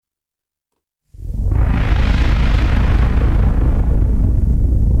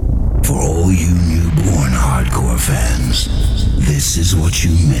hardcore fans, this is what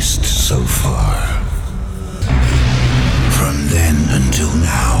you missed so far. From then until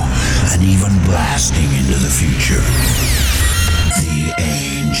now, and even blasting into the future, the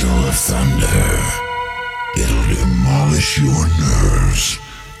Angel of Thunder. It'll demolish your nerves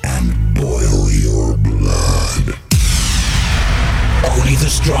and boil your blood. Only the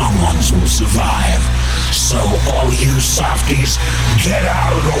strong ones will survive. So all you softies, get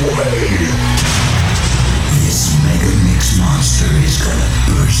out of the way! This mega mix monster is gonna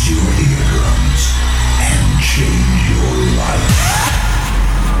burst your eardrums and change your life.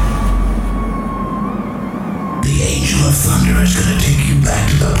 The Angel of Thunder is gonna take you back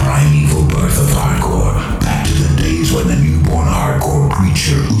to the primeval birth of hardcore, back to the days when the newborn hardcore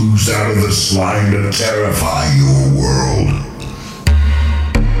creature oozed out of the slime to terrify your world.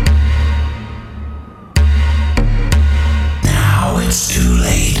 It's too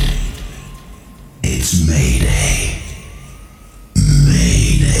late. It's Mayday.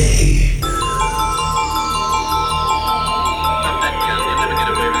 Mayday.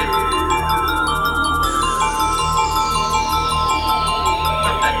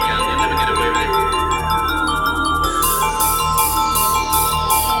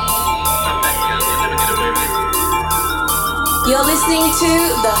 You're listening to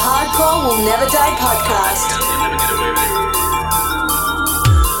the Hardcore Will Never Die podcast.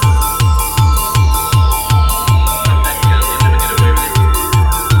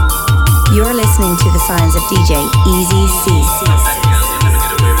 You're listening to the sounds of DJ Easy C.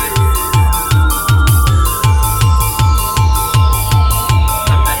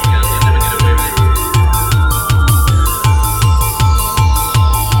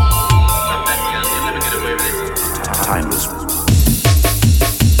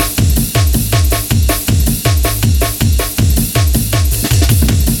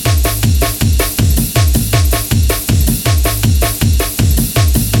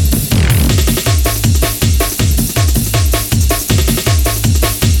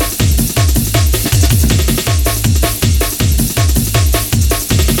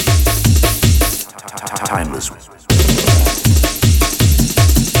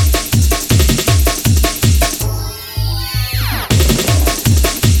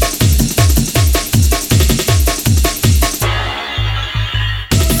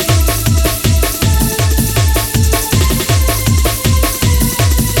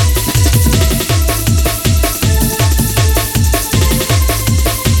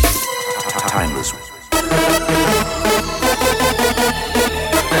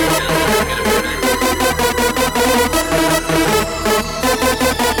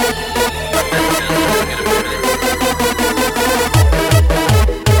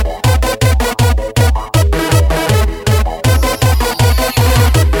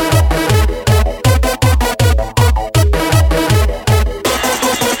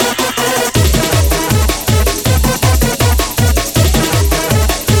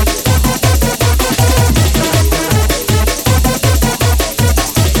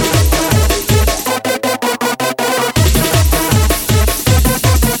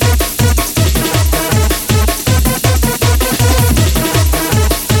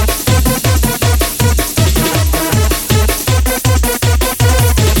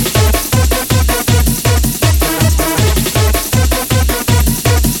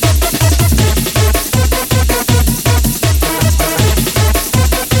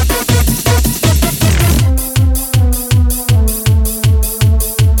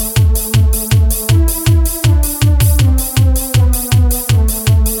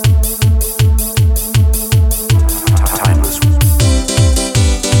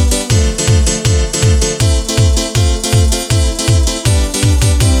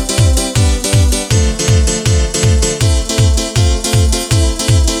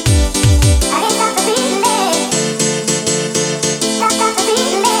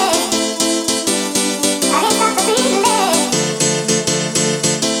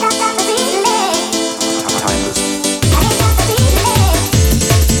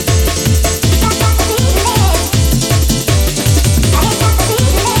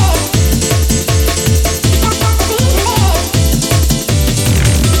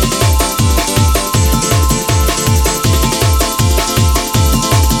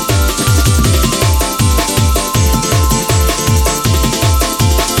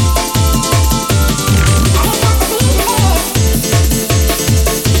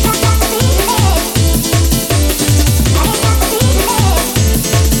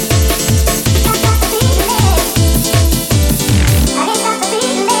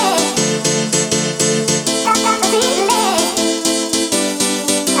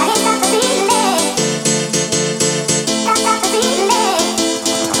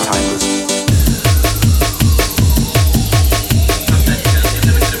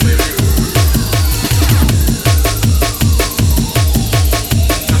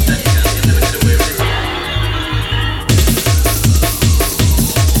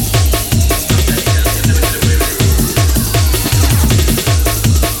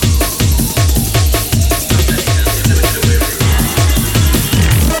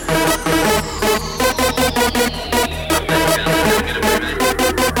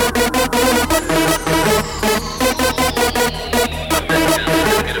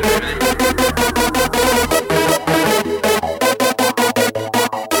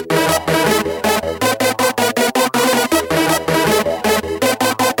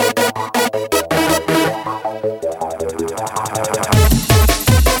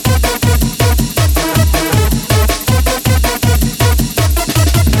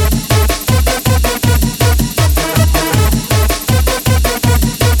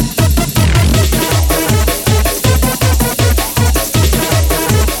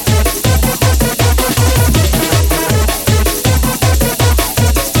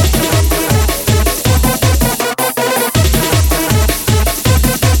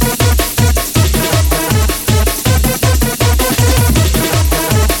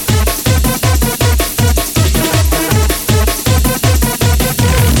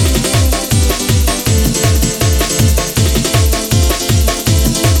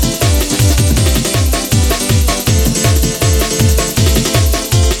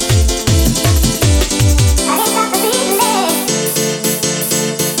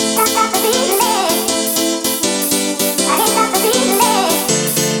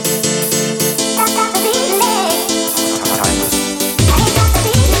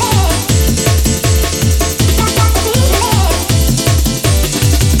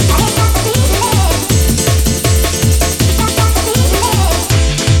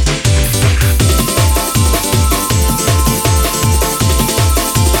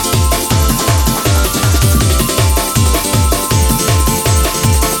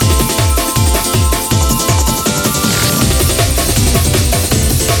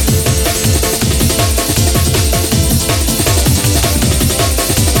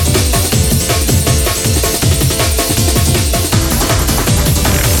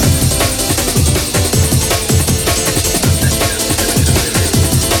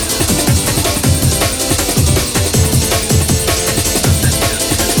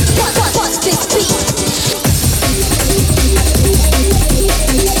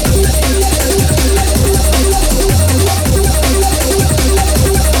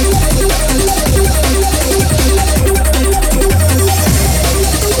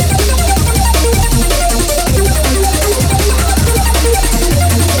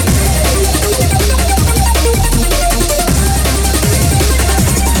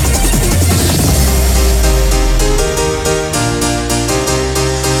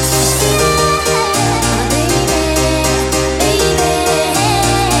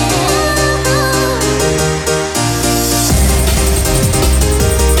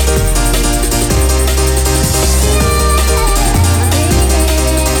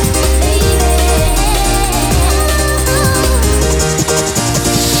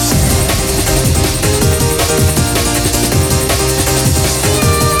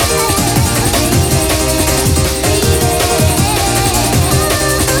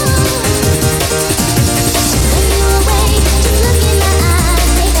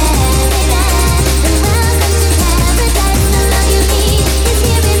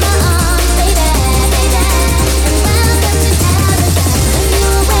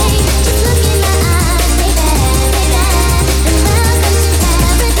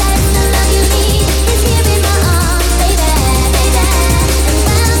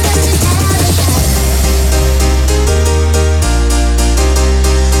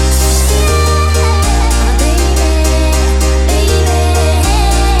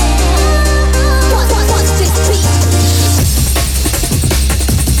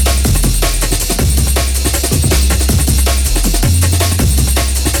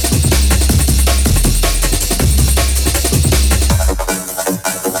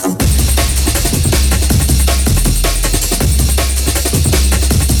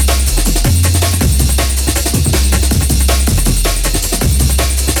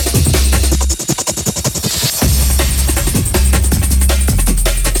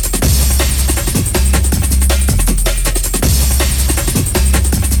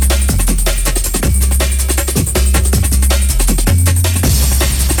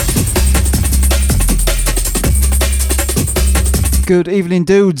 Good evening,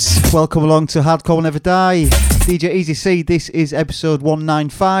 dudes. Welcome along to Hardcore Will Never Die. DJ Easy C, this is episode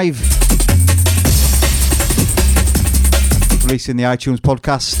 195. Releasing the iTunes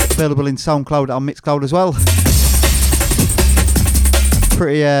podcast, available in SoundCloud and Mixcloud as well.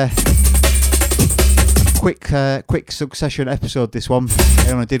 Pretty quick succession episode, this one.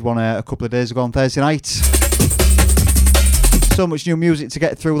 I only did one a couple of days ago on Thursday night. So much new music to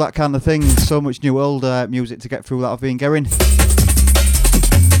get through, that kind of thing. So much new old music to get through that I've been going.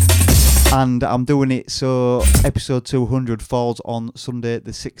 And I'm doing it so episode 200 falls on Sunday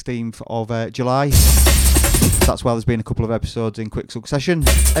the 16th of July. That's why there's been a couple of episodes in quick succession.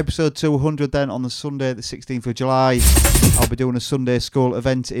 Episode 200 then on the Sunday the 16th of July. I'll be doing a Sunday school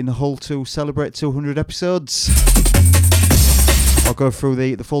event in Hull to celebrate 200 episodes. I'll go through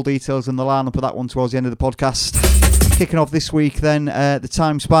the full details and the lineup of that one towards the end of the podcast. Kicking off this week then, the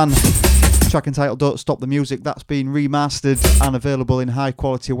time span. Track entitled Don't Stop the Music, that's been remastered and available in high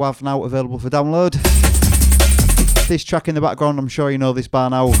quality WAV now, available for download. This track in the background, I'm sure you know this by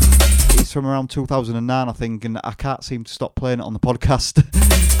now. It's from around 2009 I think, and I can't seem to stop playing it on the podcast.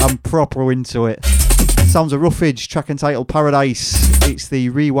 I'm proper into it. Sounds of Roughage, track entitled Paradise. It's the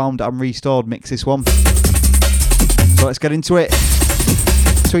rewound and restored mix, this one. So let's get into it.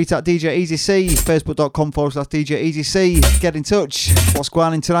 Tweet at DJ Easy C, facebook.com/DJ Easy C. Get in touch. What's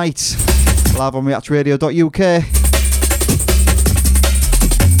going on tonight? Live on reactradio.uk.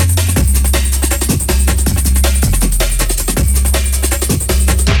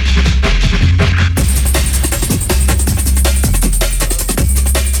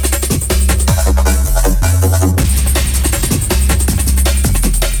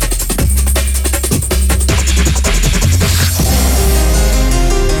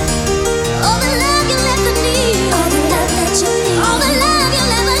 All the love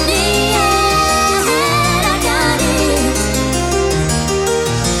you'll ever need. I got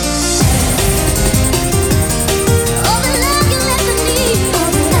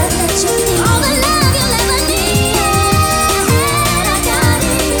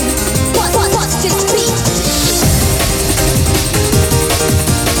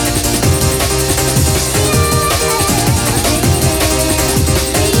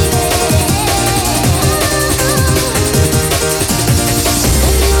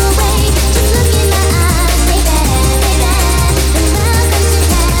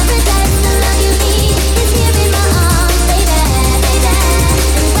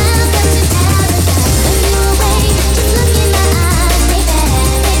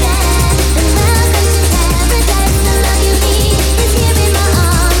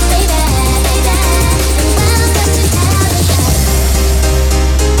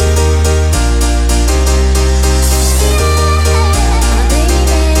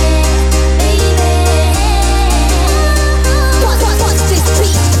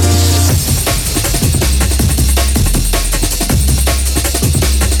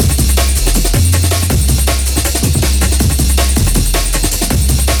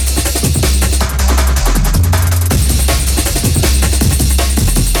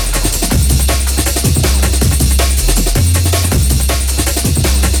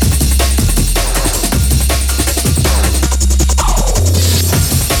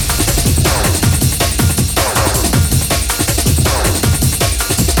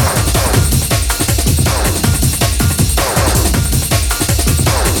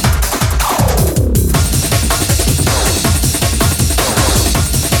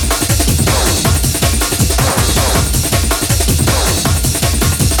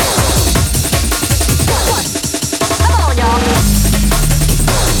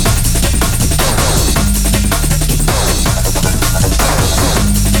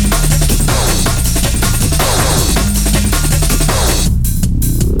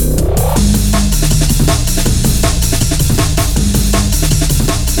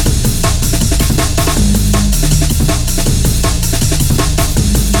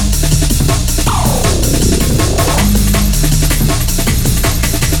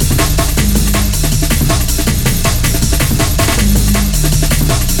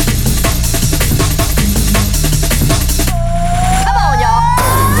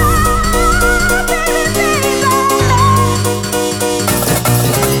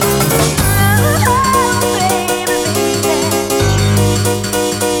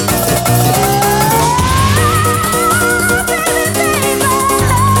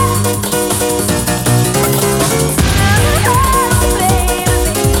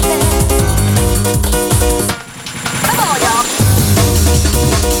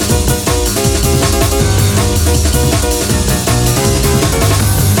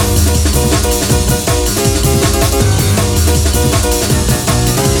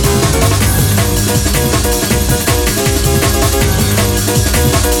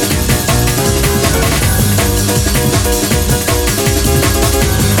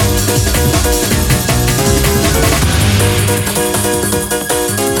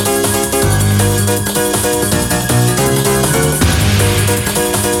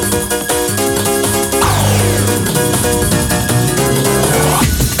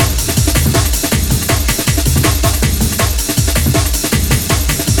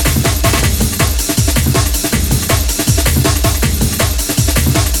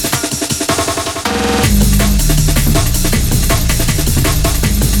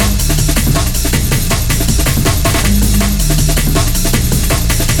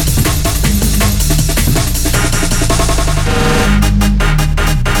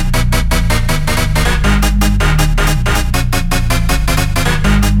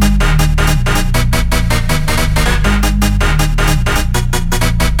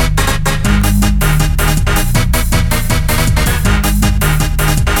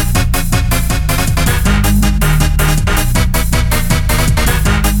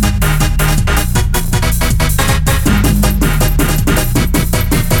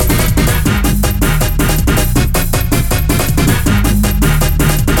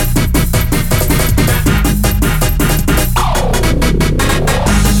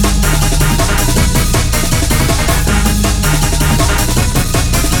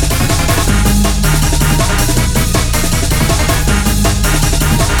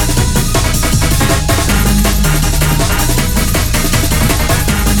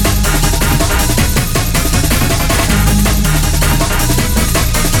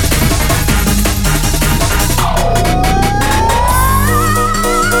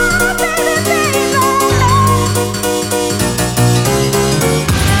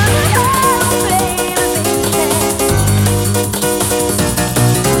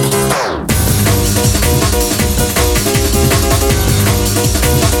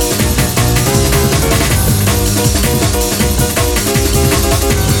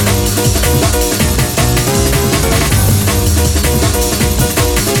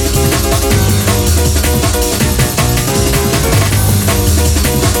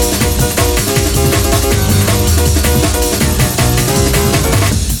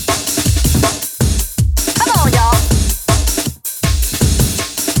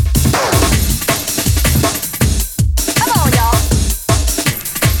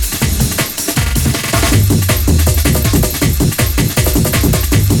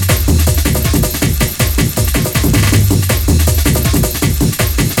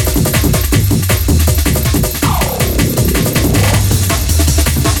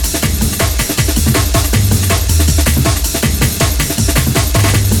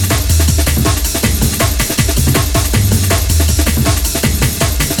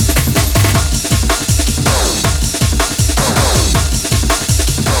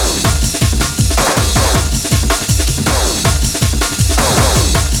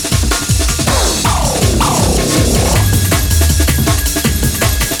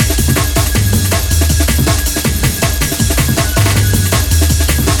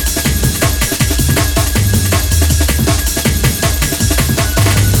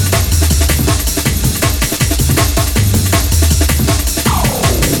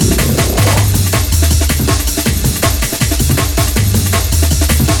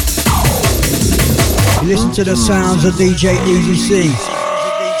listen to the sounds of DJ Easy C.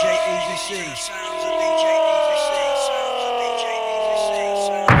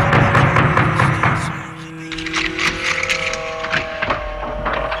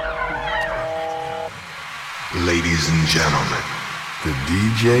 Ladies and gentlemen, the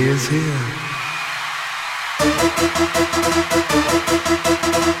DJ is here.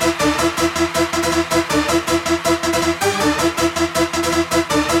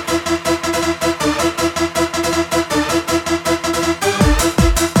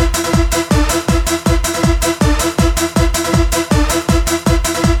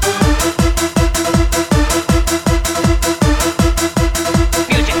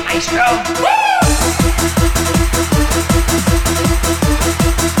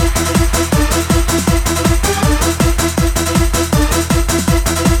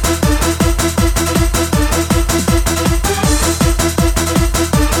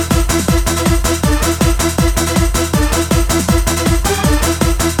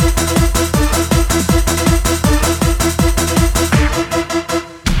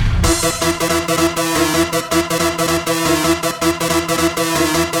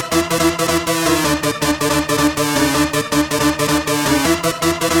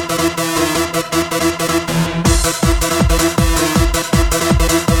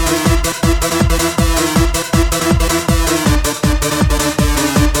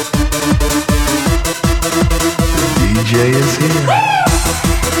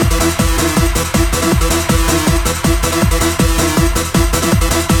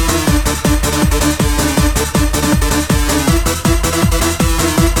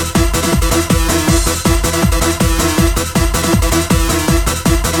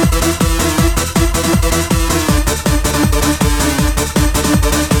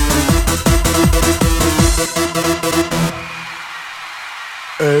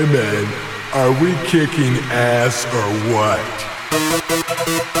 Hey man, are we kicking ass or what?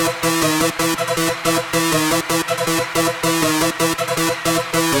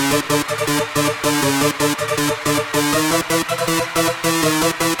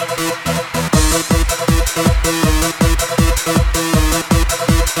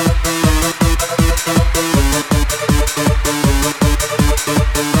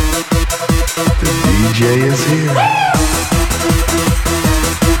 The DJ is here.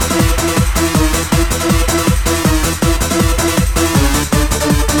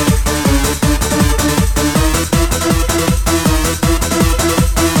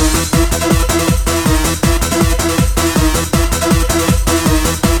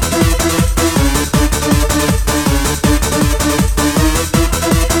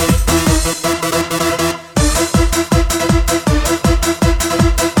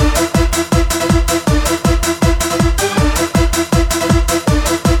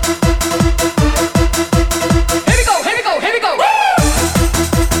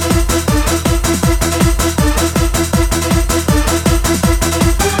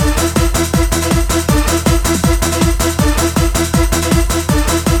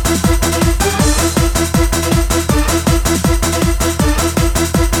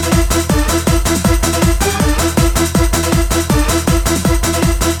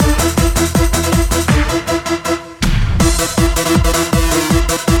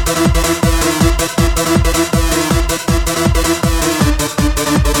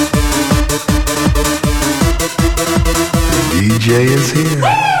 DJ is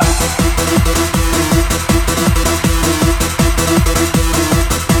here.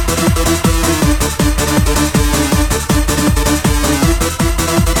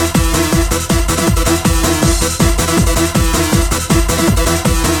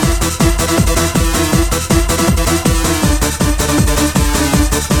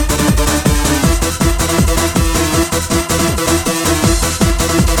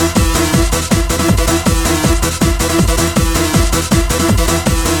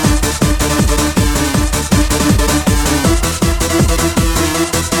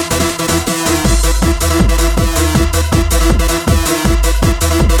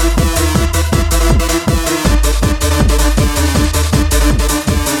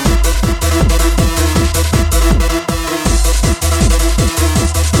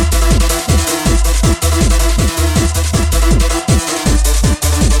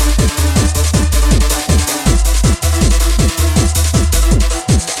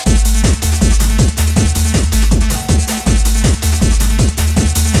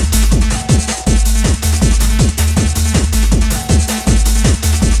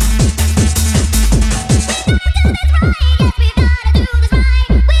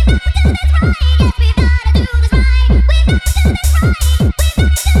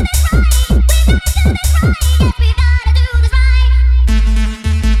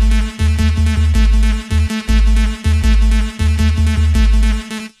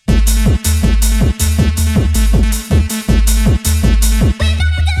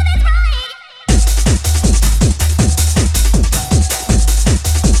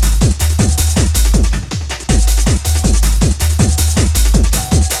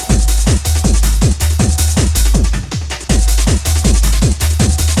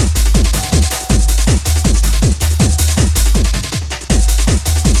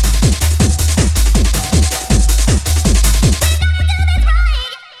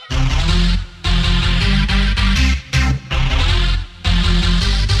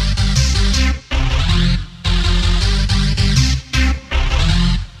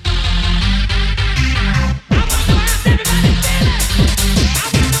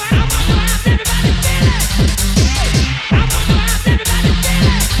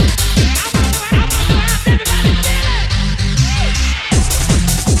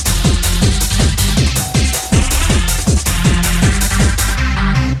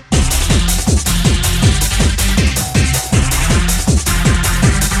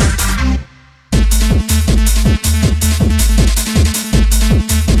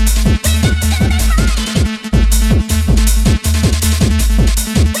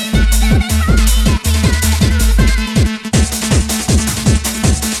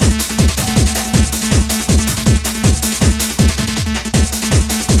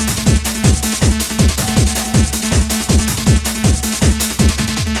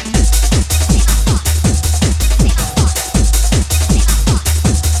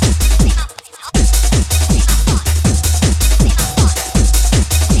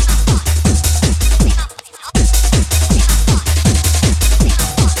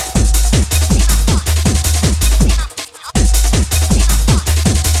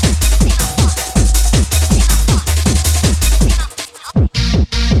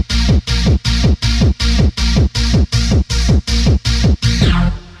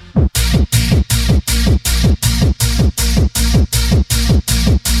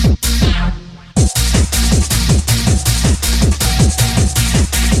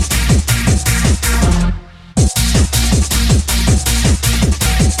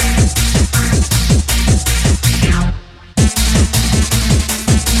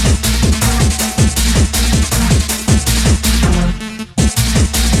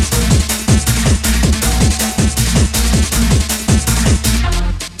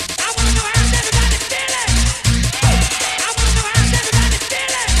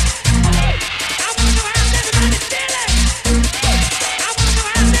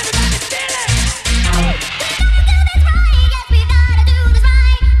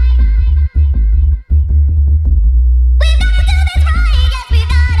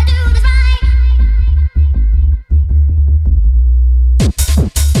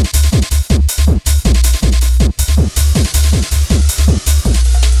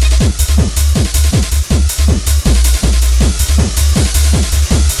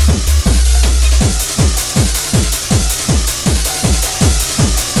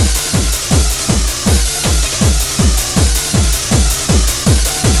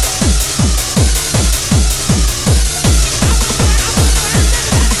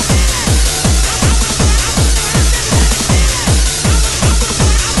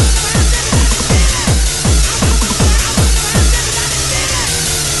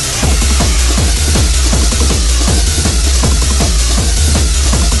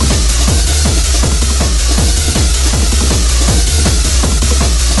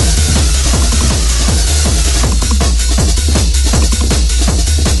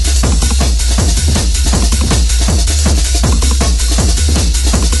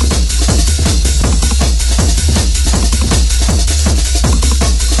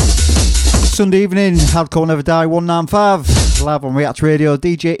 Sunday evening, Hardcore Never Die 195, live on React Radio,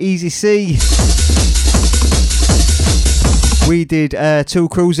 DJ Easy C. We did Two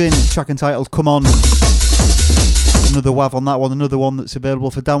Cruising, track entitled Come On. Another WAV on that one, another one that's available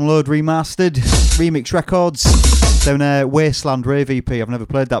for download, remastered, Remix Records. Down Wasteland Rave EP, I've never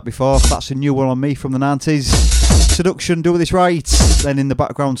played that before. That's a new one on me from the 90s. Seduction, Do This Right. Then in the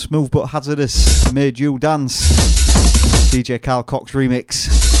background, Smooth But Hazardous, Made You Dance. DJ Carl Cox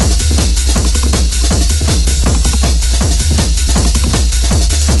remix.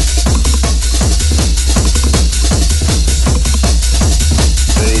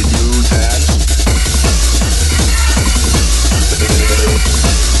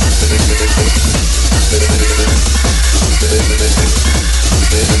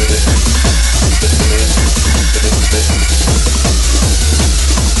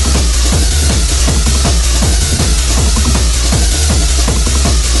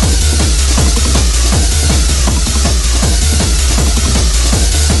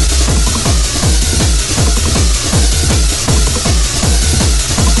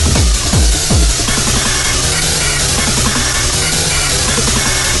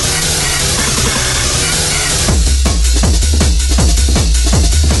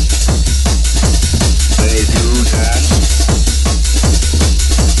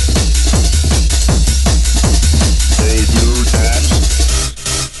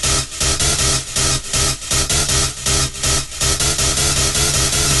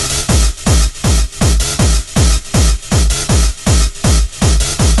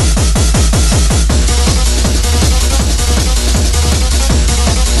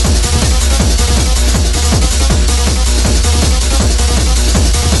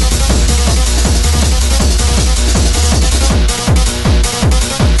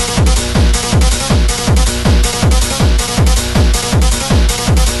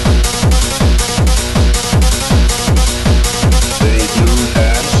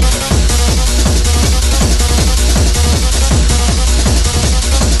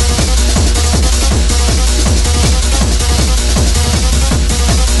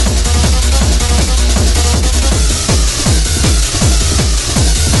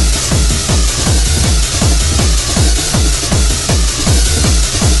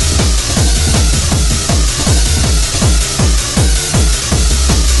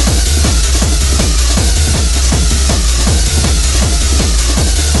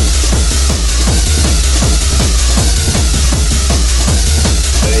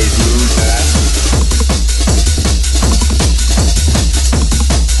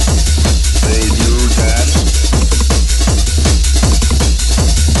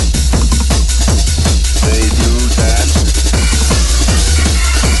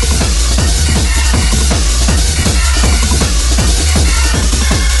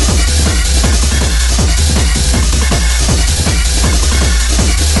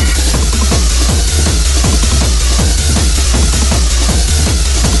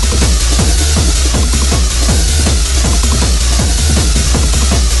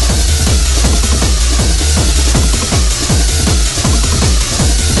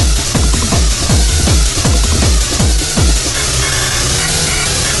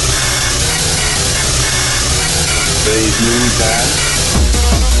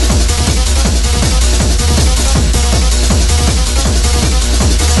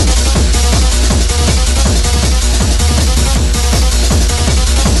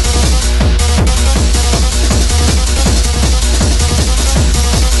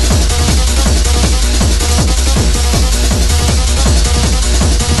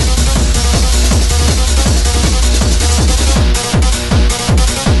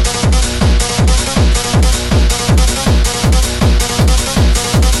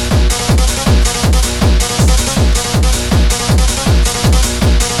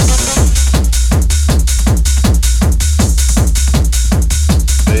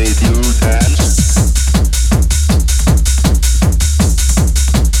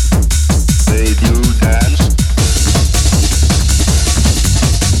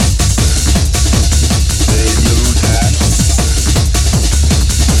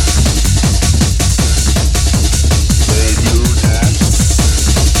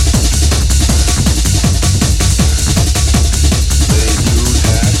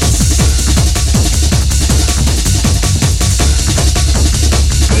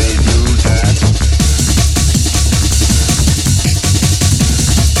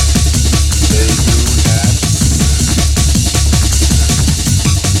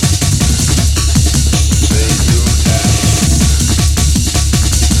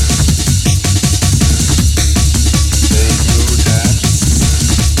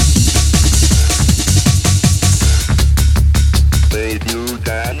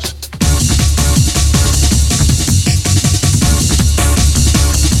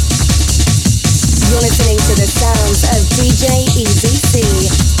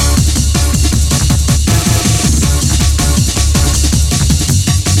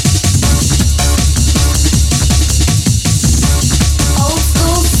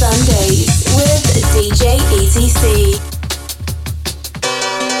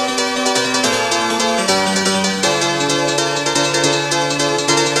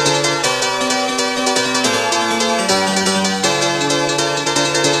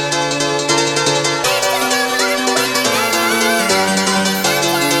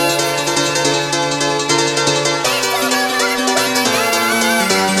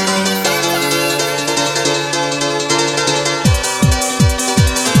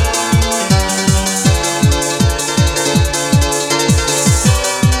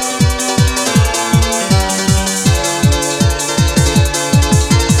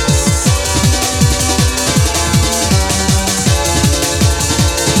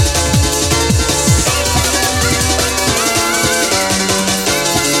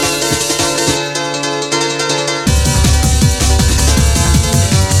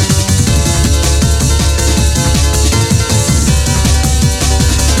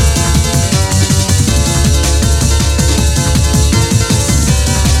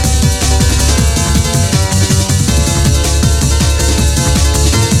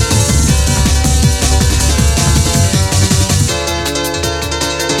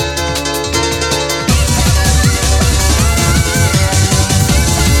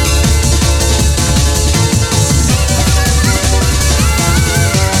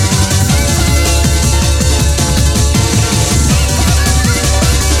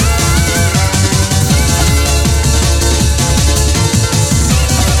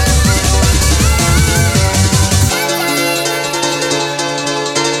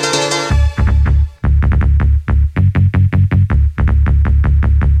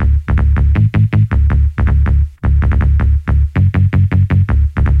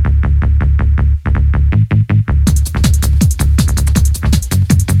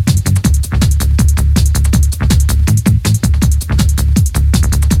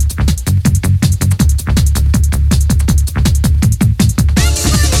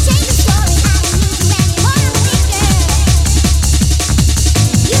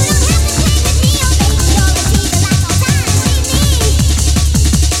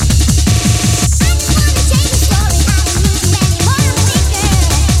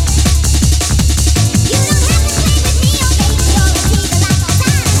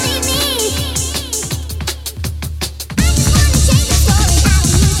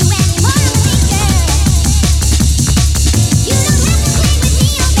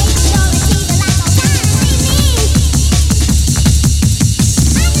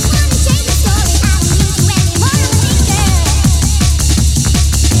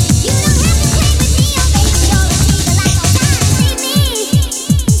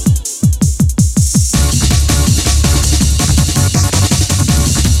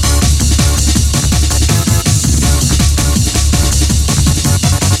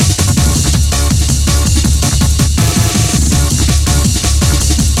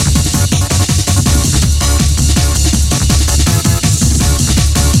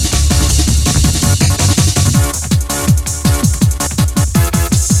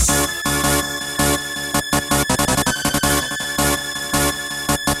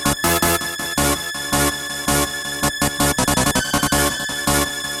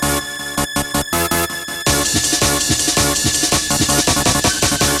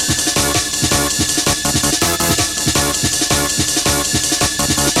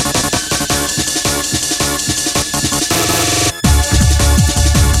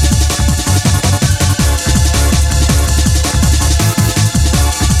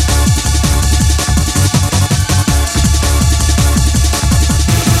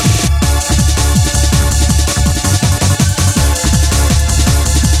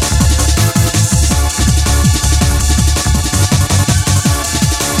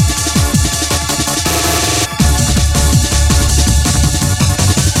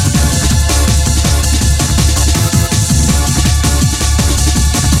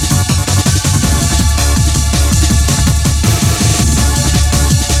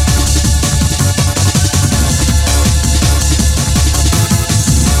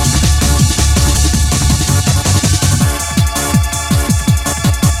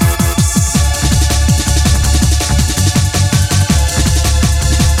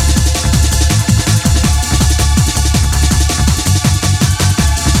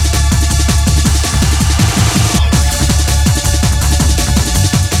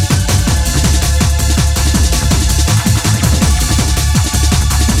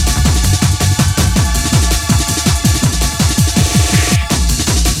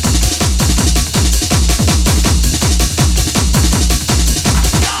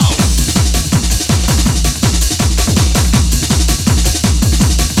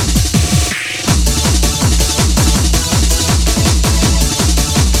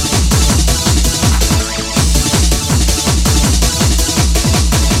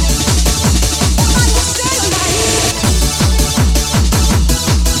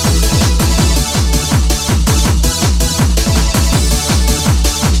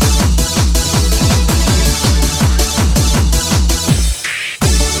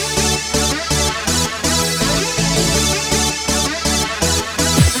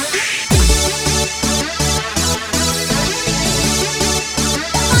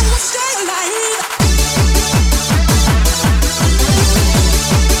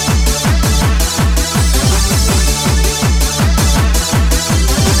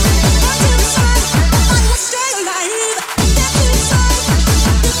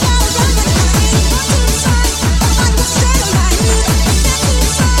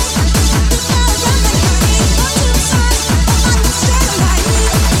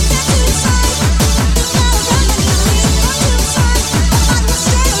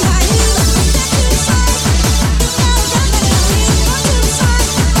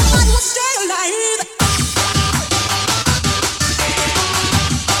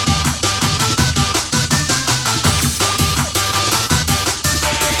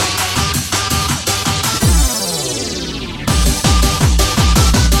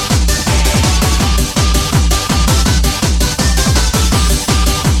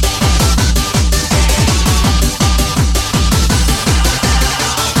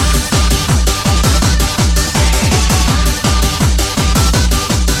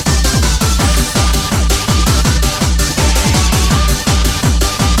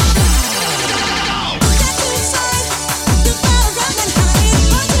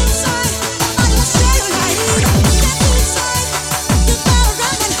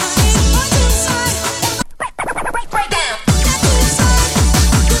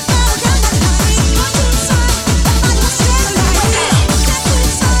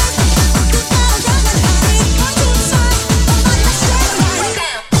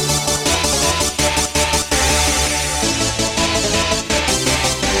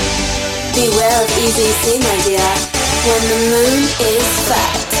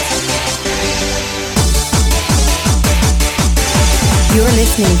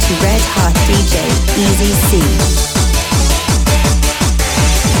 listening to Red Hot DJ Easy C.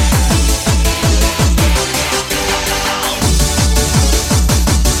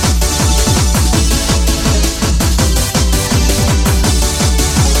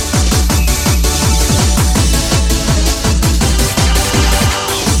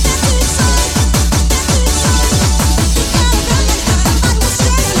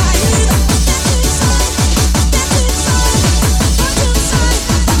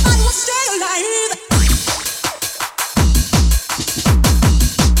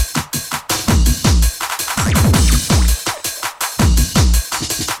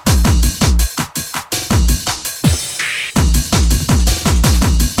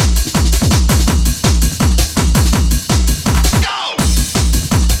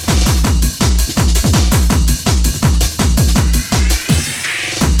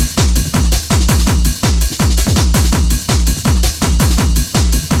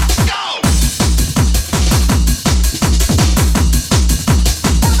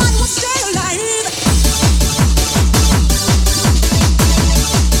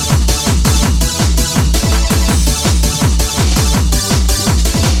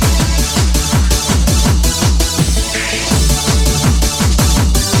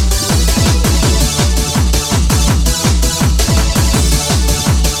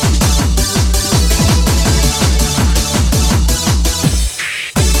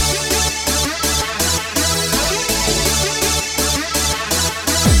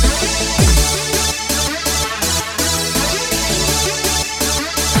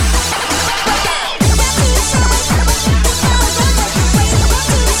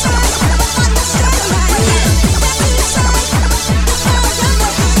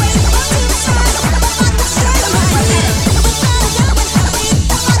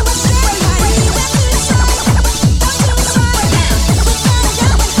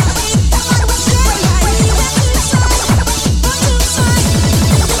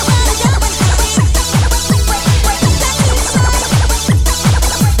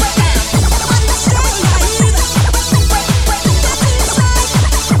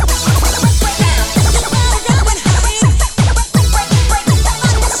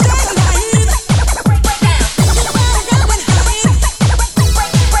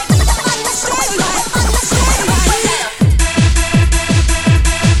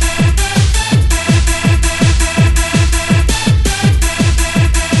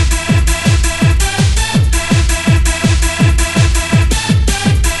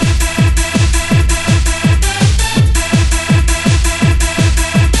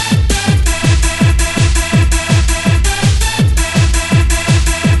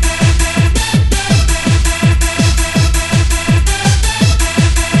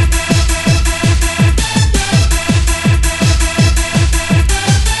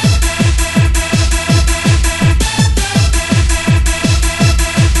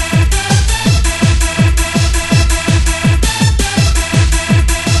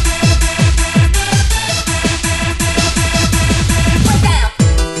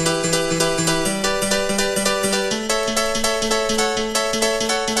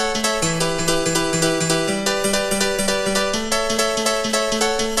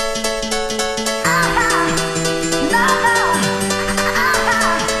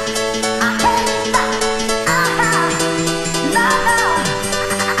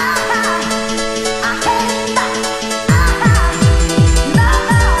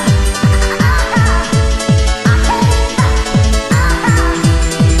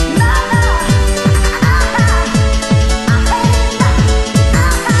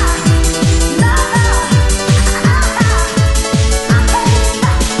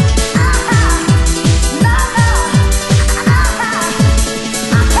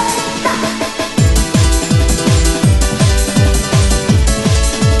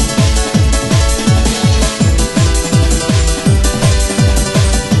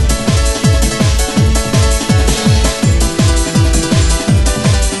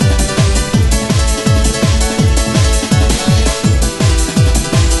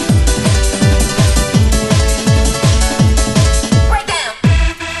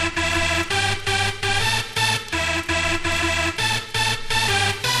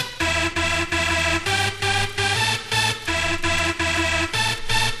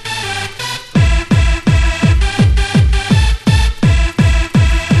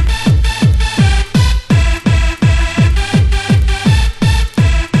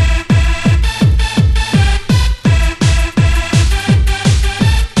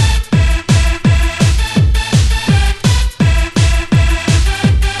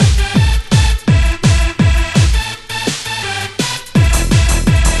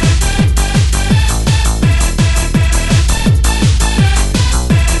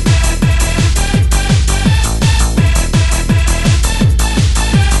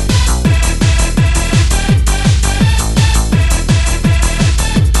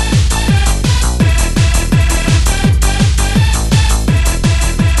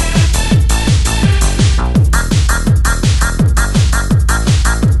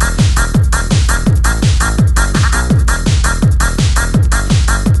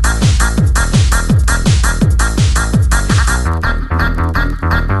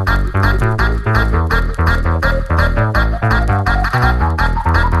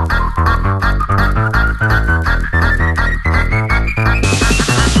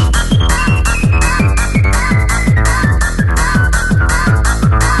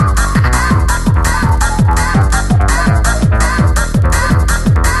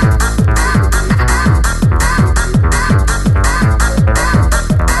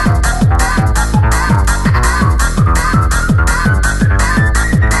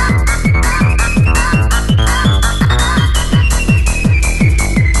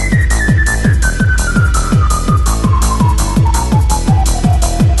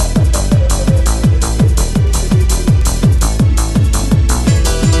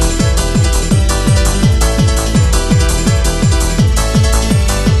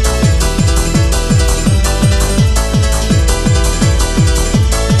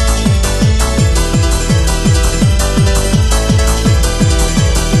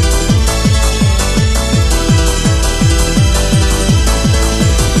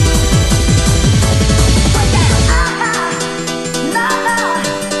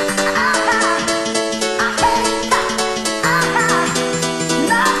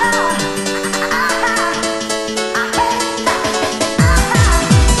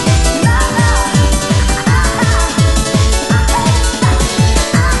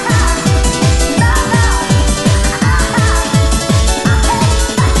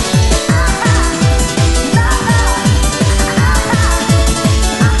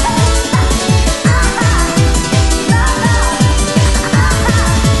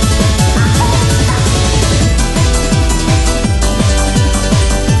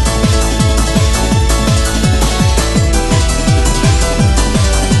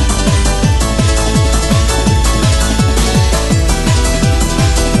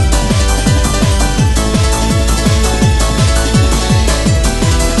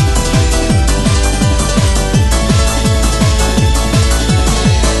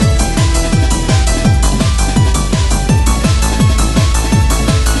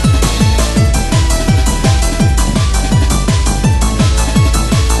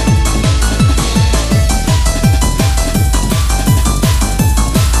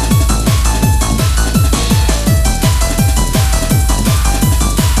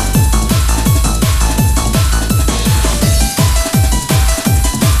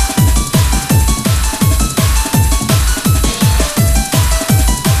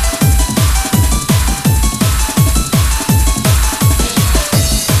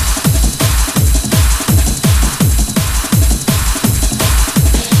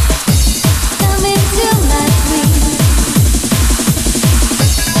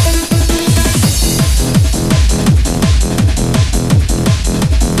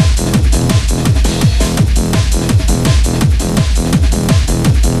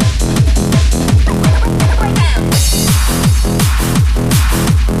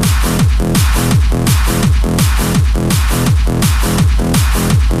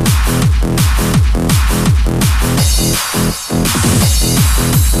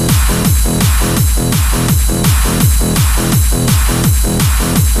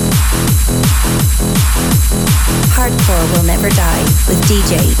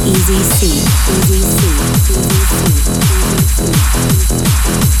 DJ Easy C. Easy C.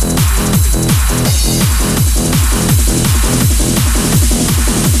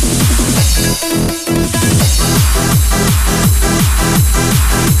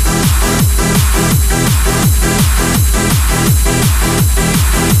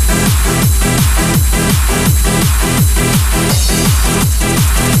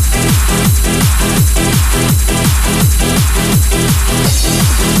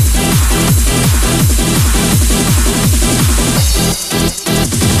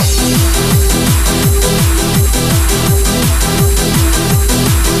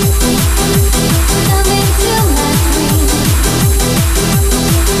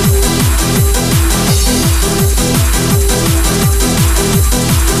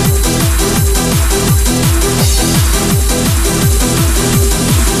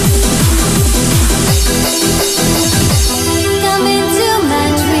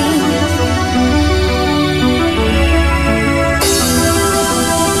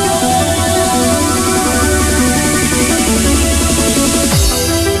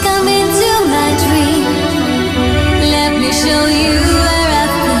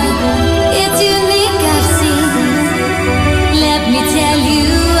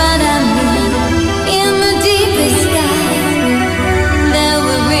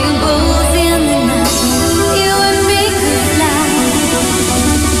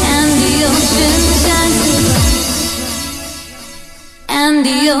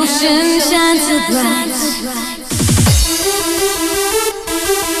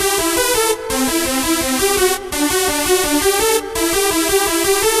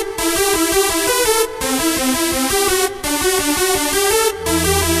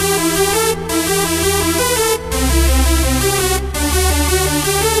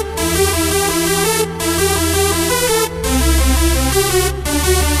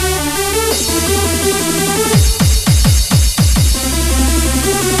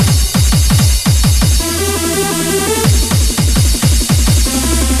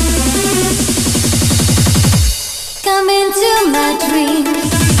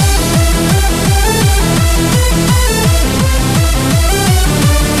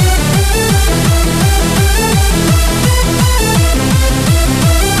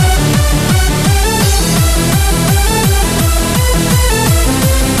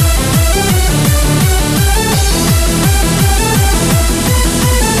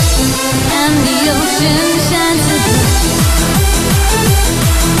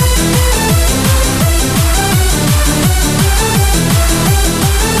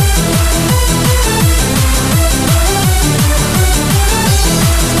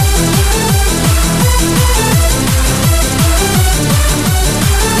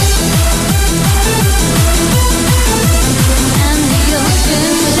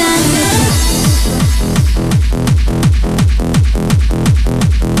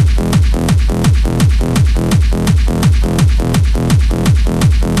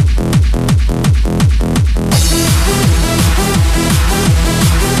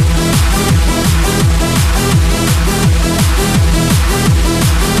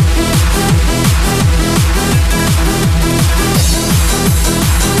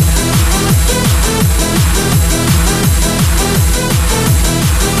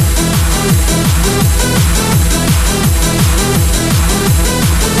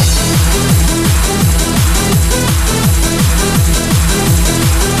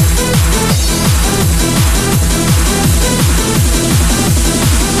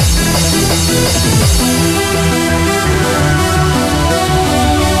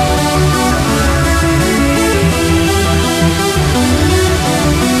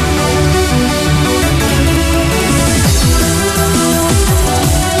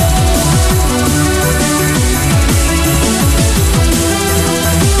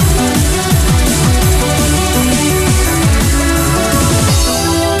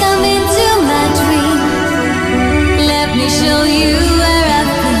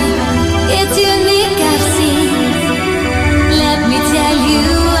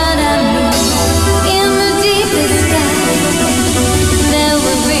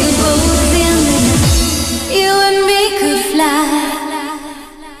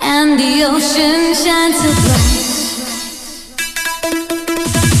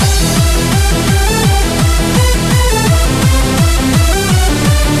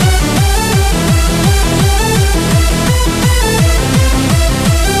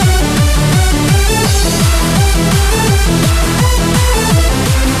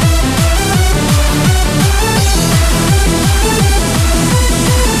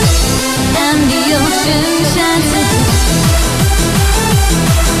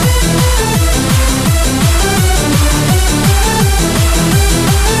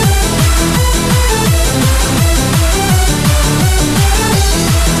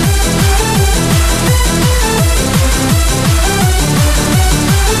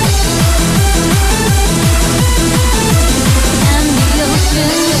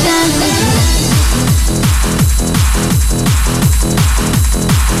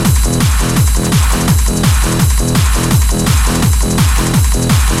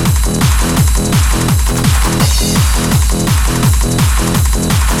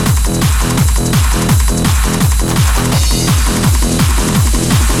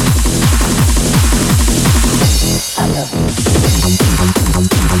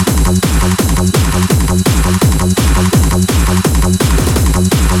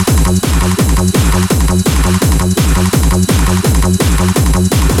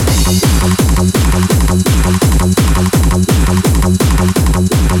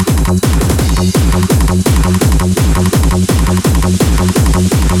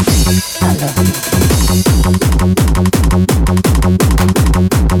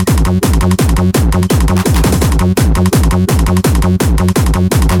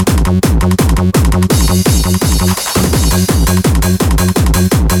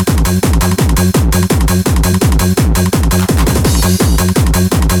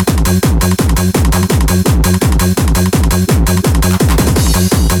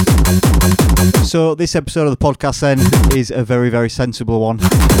 So this episode of the podcast then is a very, very sensible one.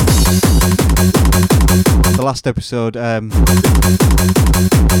 The last episode,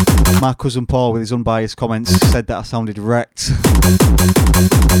 my cousin Paul, with his unbiased comments, said that I sounded wrecked.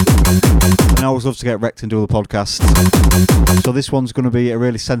 And I always love to get wrecked and do the podcast. So this one's going to be a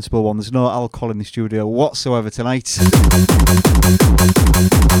really sensible one. There's no alcohol in the studio whatsoever tonight.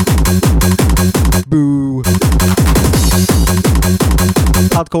 Boo.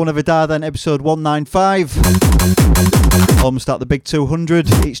 Hardcore Never Die then, episode 195. Almost at the big 200.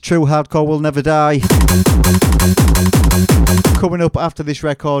 It's true, hardcore will never die. Coming up after this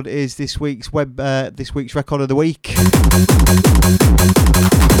record is this week's record of the week.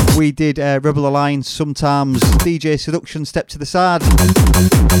 We did Rebel Alliance, Sometimes, DJ Seduction, Step to the Side,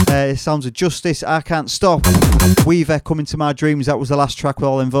 Sounds of Justice, I Can't Stop, Weaver, Come Into My Dreams. That was the last track with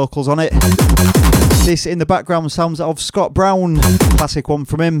all them vocals on it. This in the background sounds of Scott Brown, classic one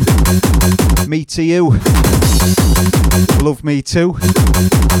from him, Me to You, Love Me Too.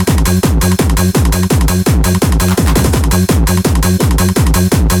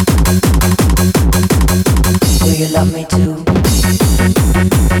 Do you love me too?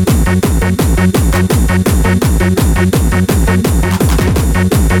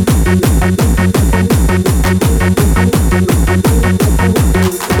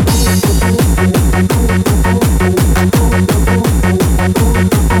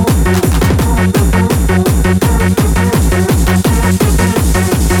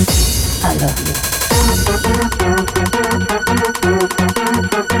 I love you.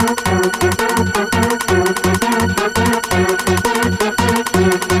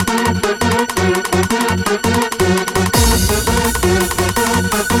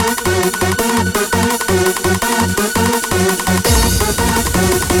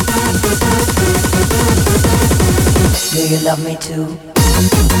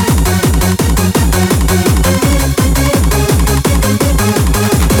 Do you love me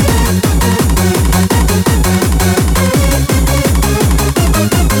too?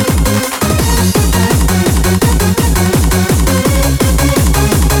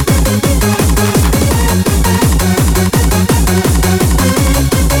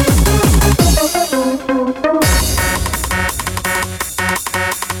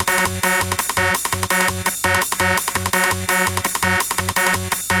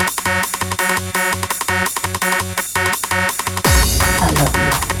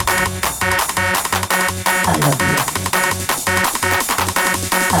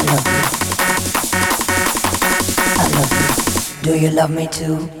 Do you love me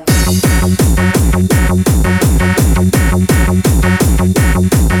too?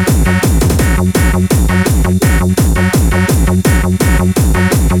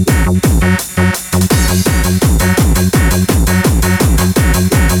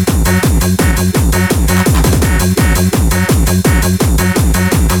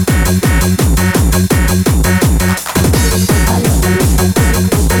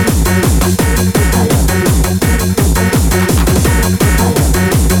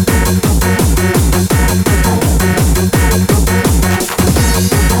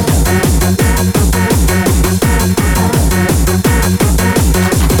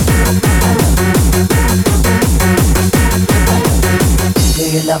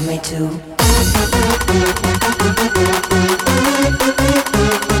 Love me too.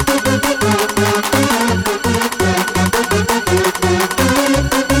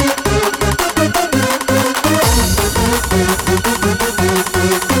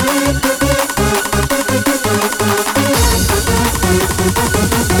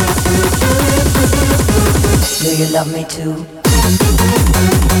 Do you love me too?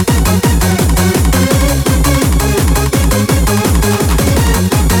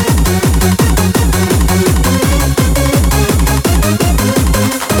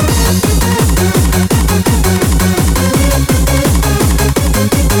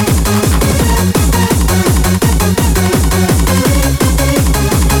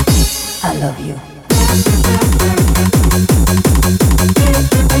 I love you.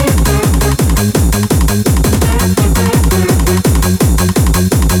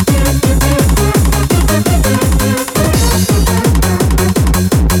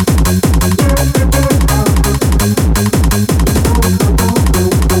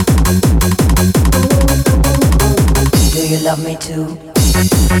 Do you love me too?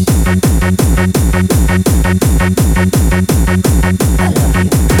 I love you. I love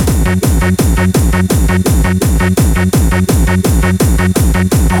you.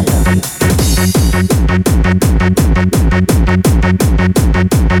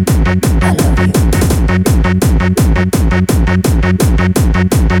 I love you.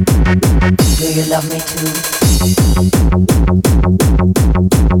 Do you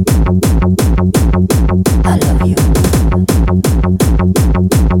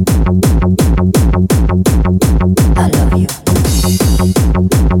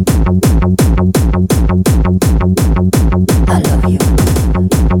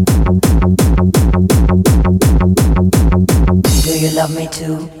to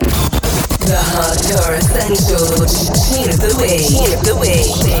the Hardcore Essentials. Here's the way. Here's the way.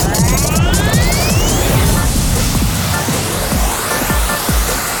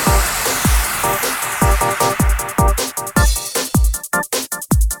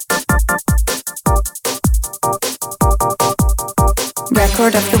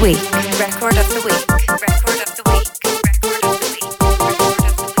 Record of the week. Record of the week. Record of the week. Record of the week.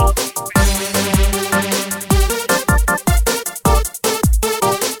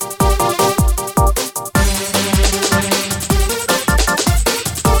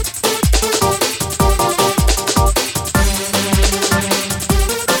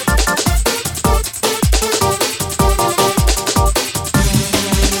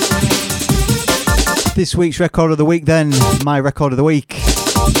 This week's record of the week then, my record of the week,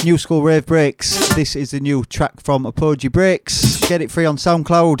 New School Rave Breaks. This is the new track from Apogee Breaks. Get it free on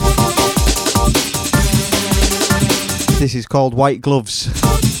SoundCloud. This is called White Gloves.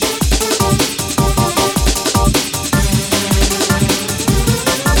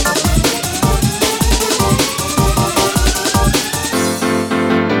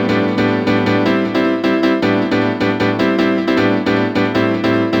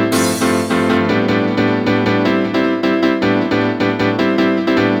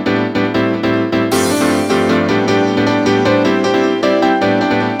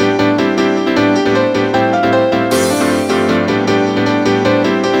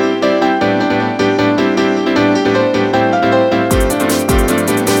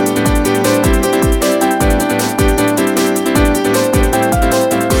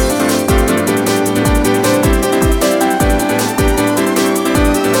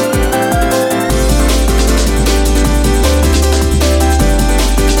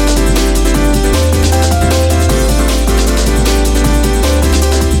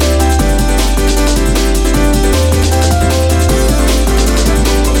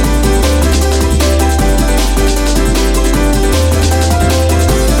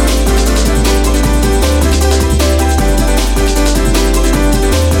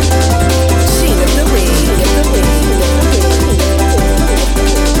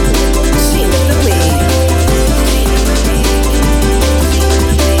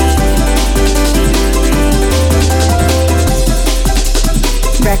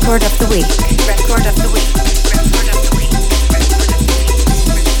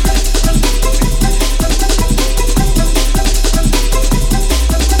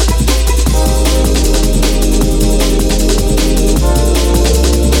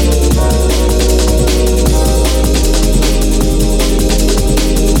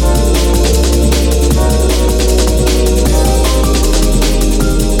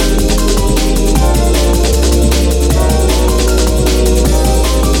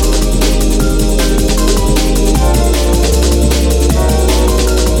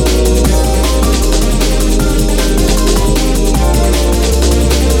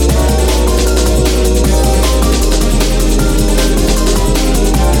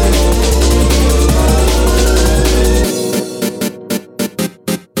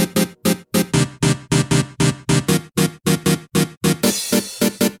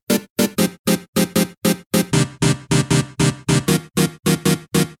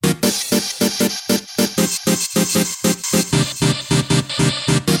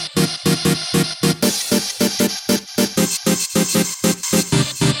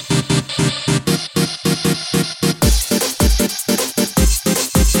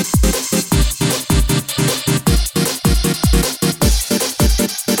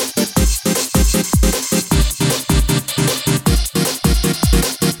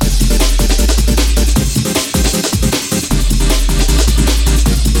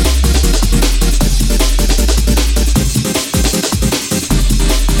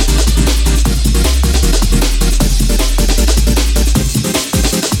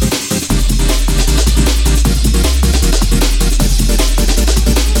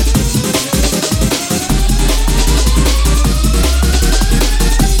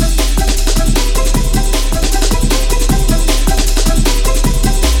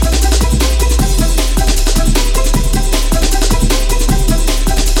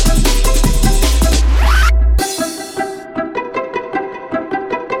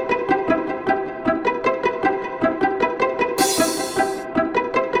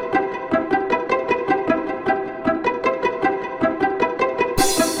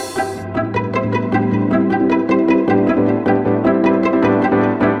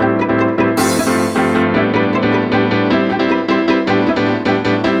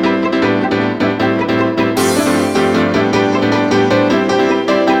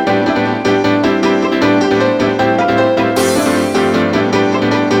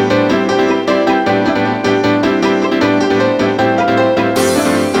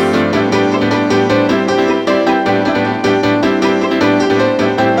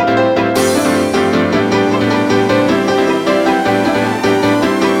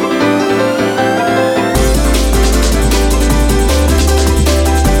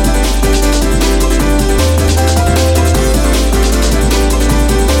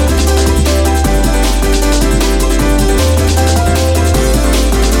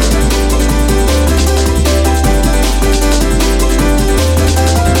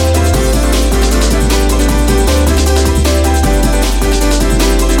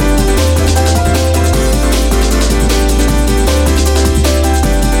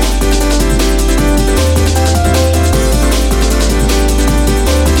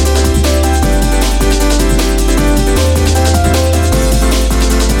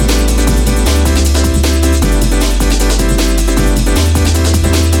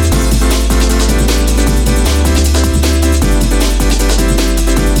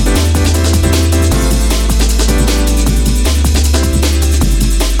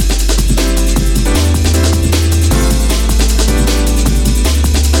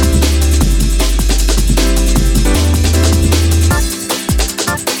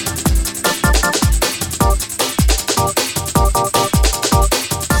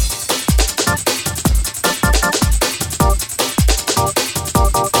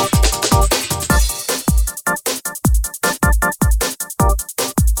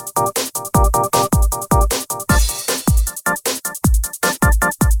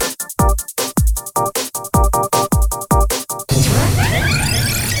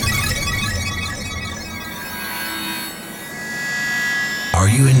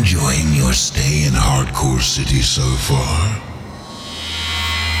 you enjoying your stay in Hardcore City so far?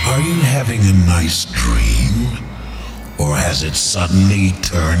 Are you having a nice dream? Or has it suddenly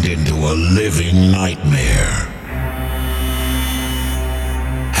turned into a living nightmare?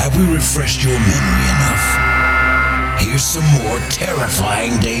 Have we refreshed your memory enough? Here's some more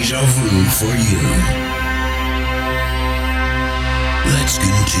terrifying deja vu for you. Let's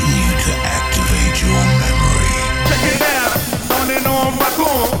continue to activate your memory. Check it out, on and on, rock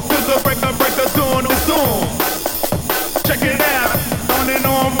on, till the break the dawn of soon. Check it out, on and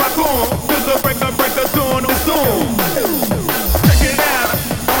on, rock on, till the break the dawn of soon. Check it out,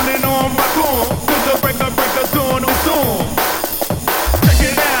 on and on, rock on, till the break the dawn of soon. Check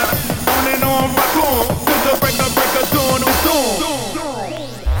it out, on and on, rock on, till the break the dawn of soon.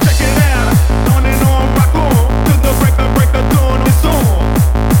 Check it out, on and on, rock on, till the break the dawn of soon.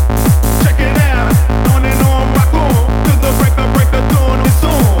 Check it out, on and on, rock on, till the break the dawn of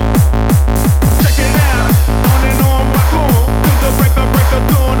soon. Check it out, on and on, rock on, till the break the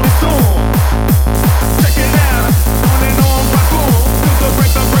dawn of soon. Check it out, on and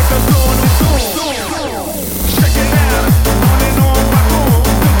on, rock on, till the break the dawn of soon. Check it out, on and on, rock on,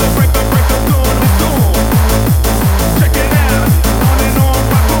 till the break the dawn of soon. Check it out, on and on,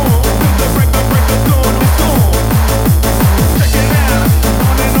 rock on, till the break the dawn of soon. Check it out,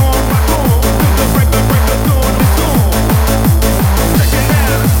 on and on, rock on, till the break the dawn of soon. Check it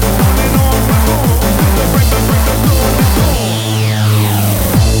out, on and on, rock on, till the break the dawn of soon.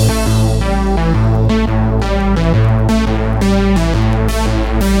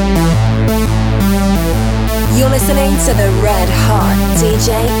 You're listening to the Red Hot DJ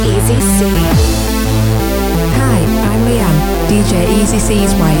Easy C. Hi, I'm Leanne, DJ Easy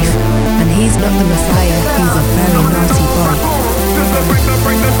C's wife, and he's not the Messiah, he's a very naughty boy.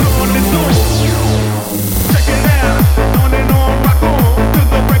 Check it out, on and on, rock on, till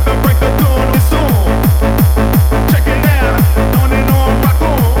the break the dawn of soon. Check it out, on and on, rock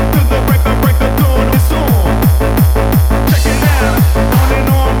on, till the break the dawn of soon. Check it out, on and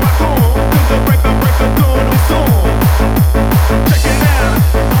on, rock on, till the break the dawn of soon. Check it out,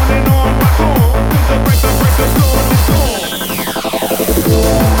 on and on, rock on, till the break the dawn of soon.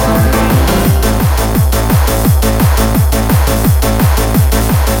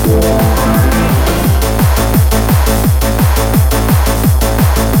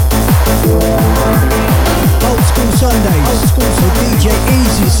 Old School Sundays. Old School with DJ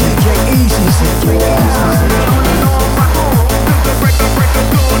Easy C. DJ Easy C.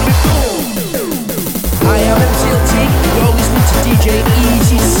 Hi, I'm MCLT. You're listening to DJ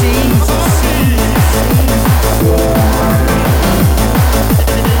Easy C.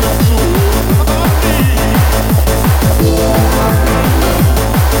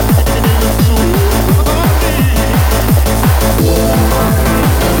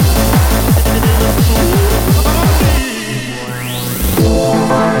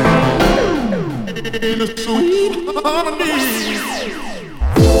 In the sweet harmony.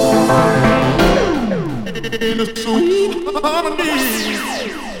 In the sweet harmony. Sweet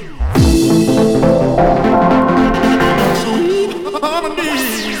harmony. Sweet harmony.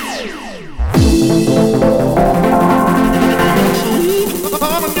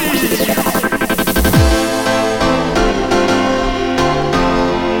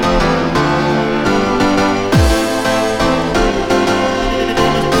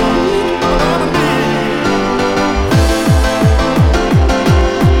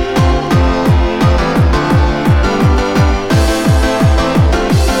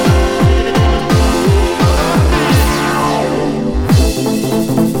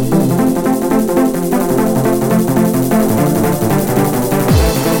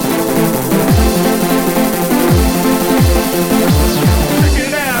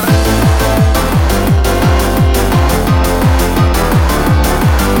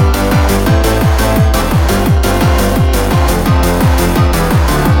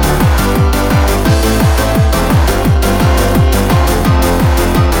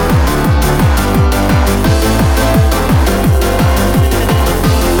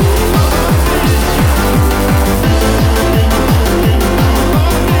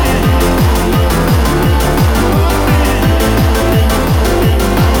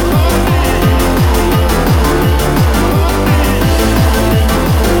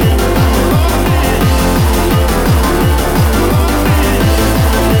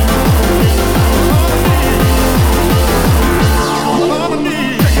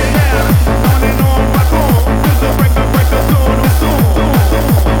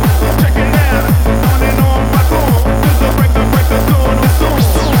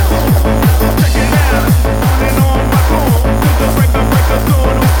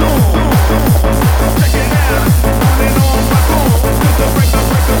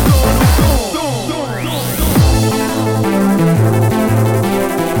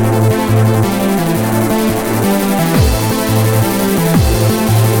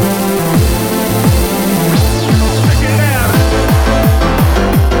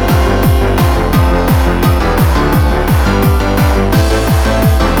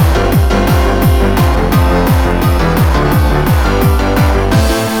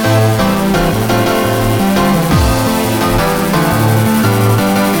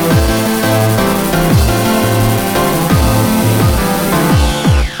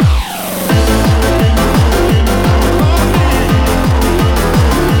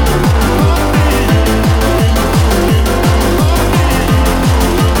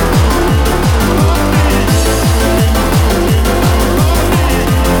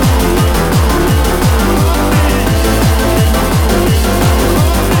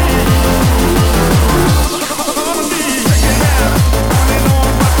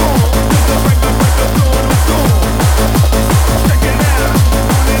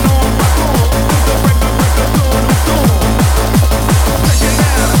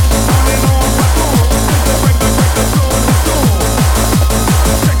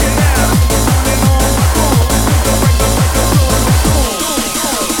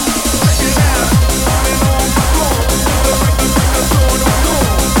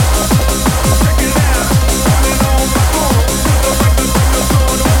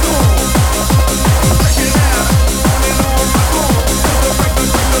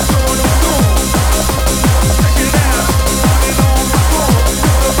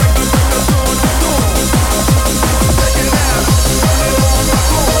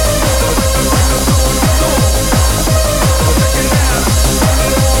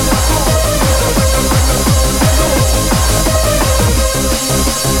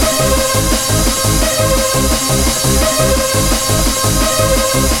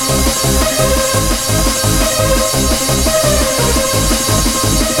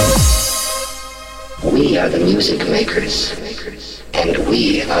 We are the music makers, and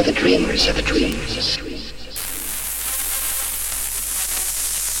we are the dreamers of dreams.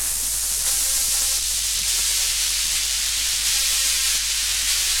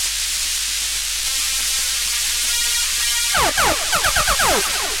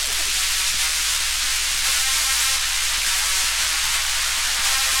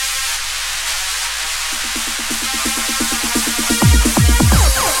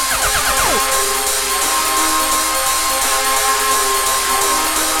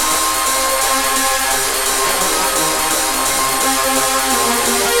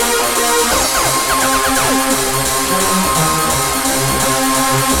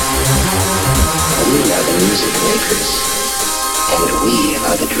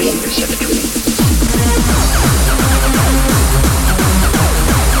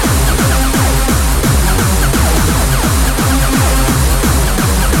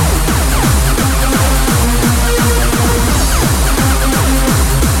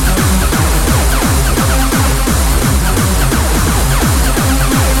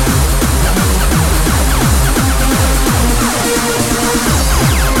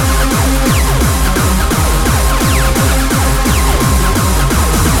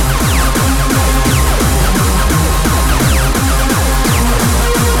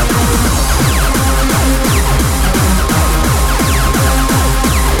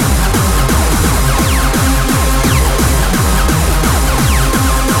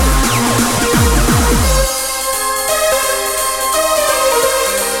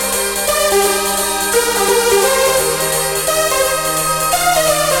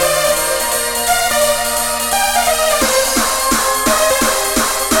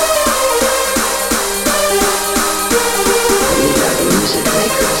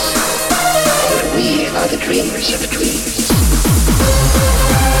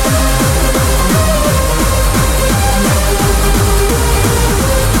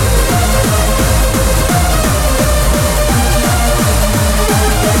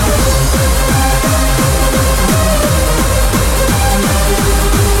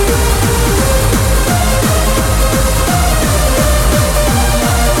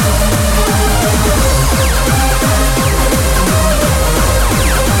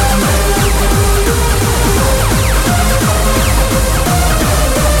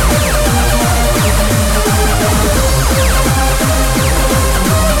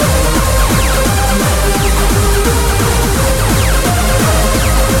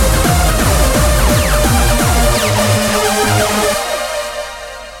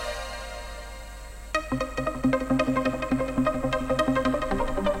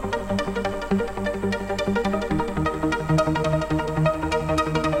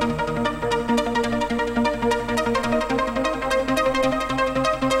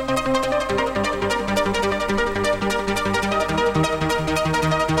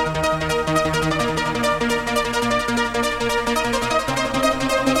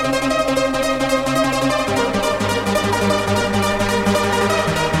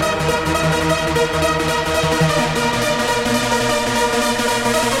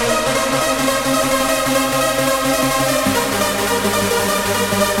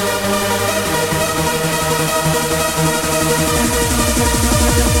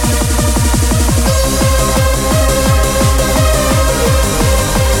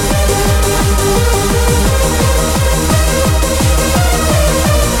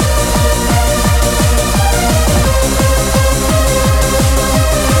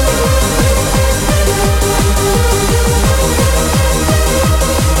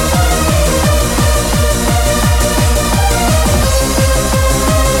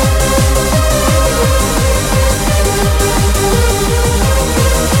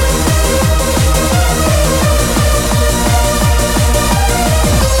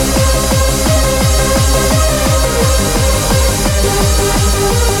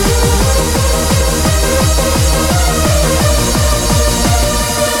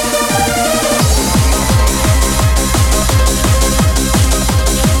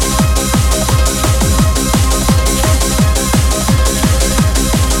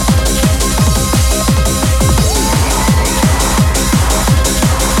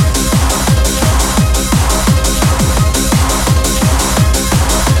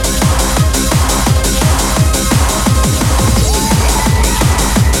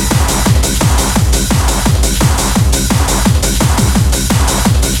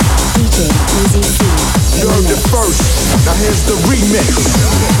 here's the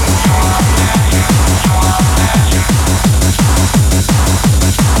remix.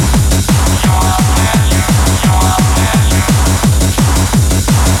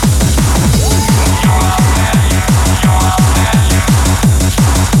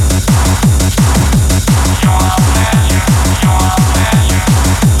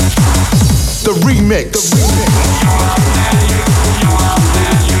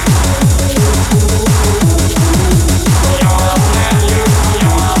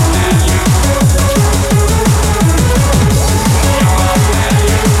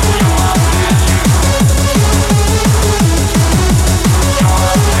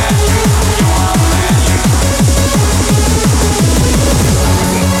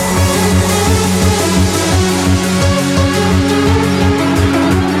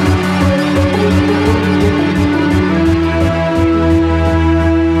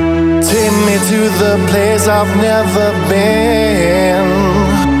 Take me to the place I've never been.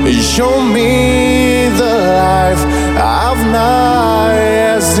 Show me the life I've not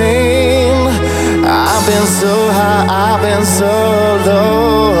yet seen. I've been so high, I've been so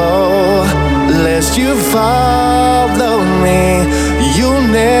low. Lest you follow me, you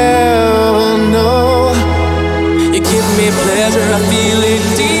never know. You give me pleasure, I feel it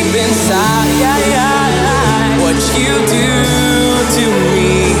deep inside. What you do to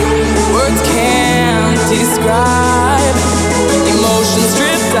me, words can't describe. Emotion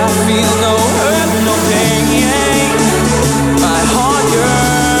stripped, I feel no hurt, no pain. My heart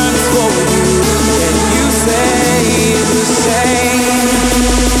yearns for you, and you say the same.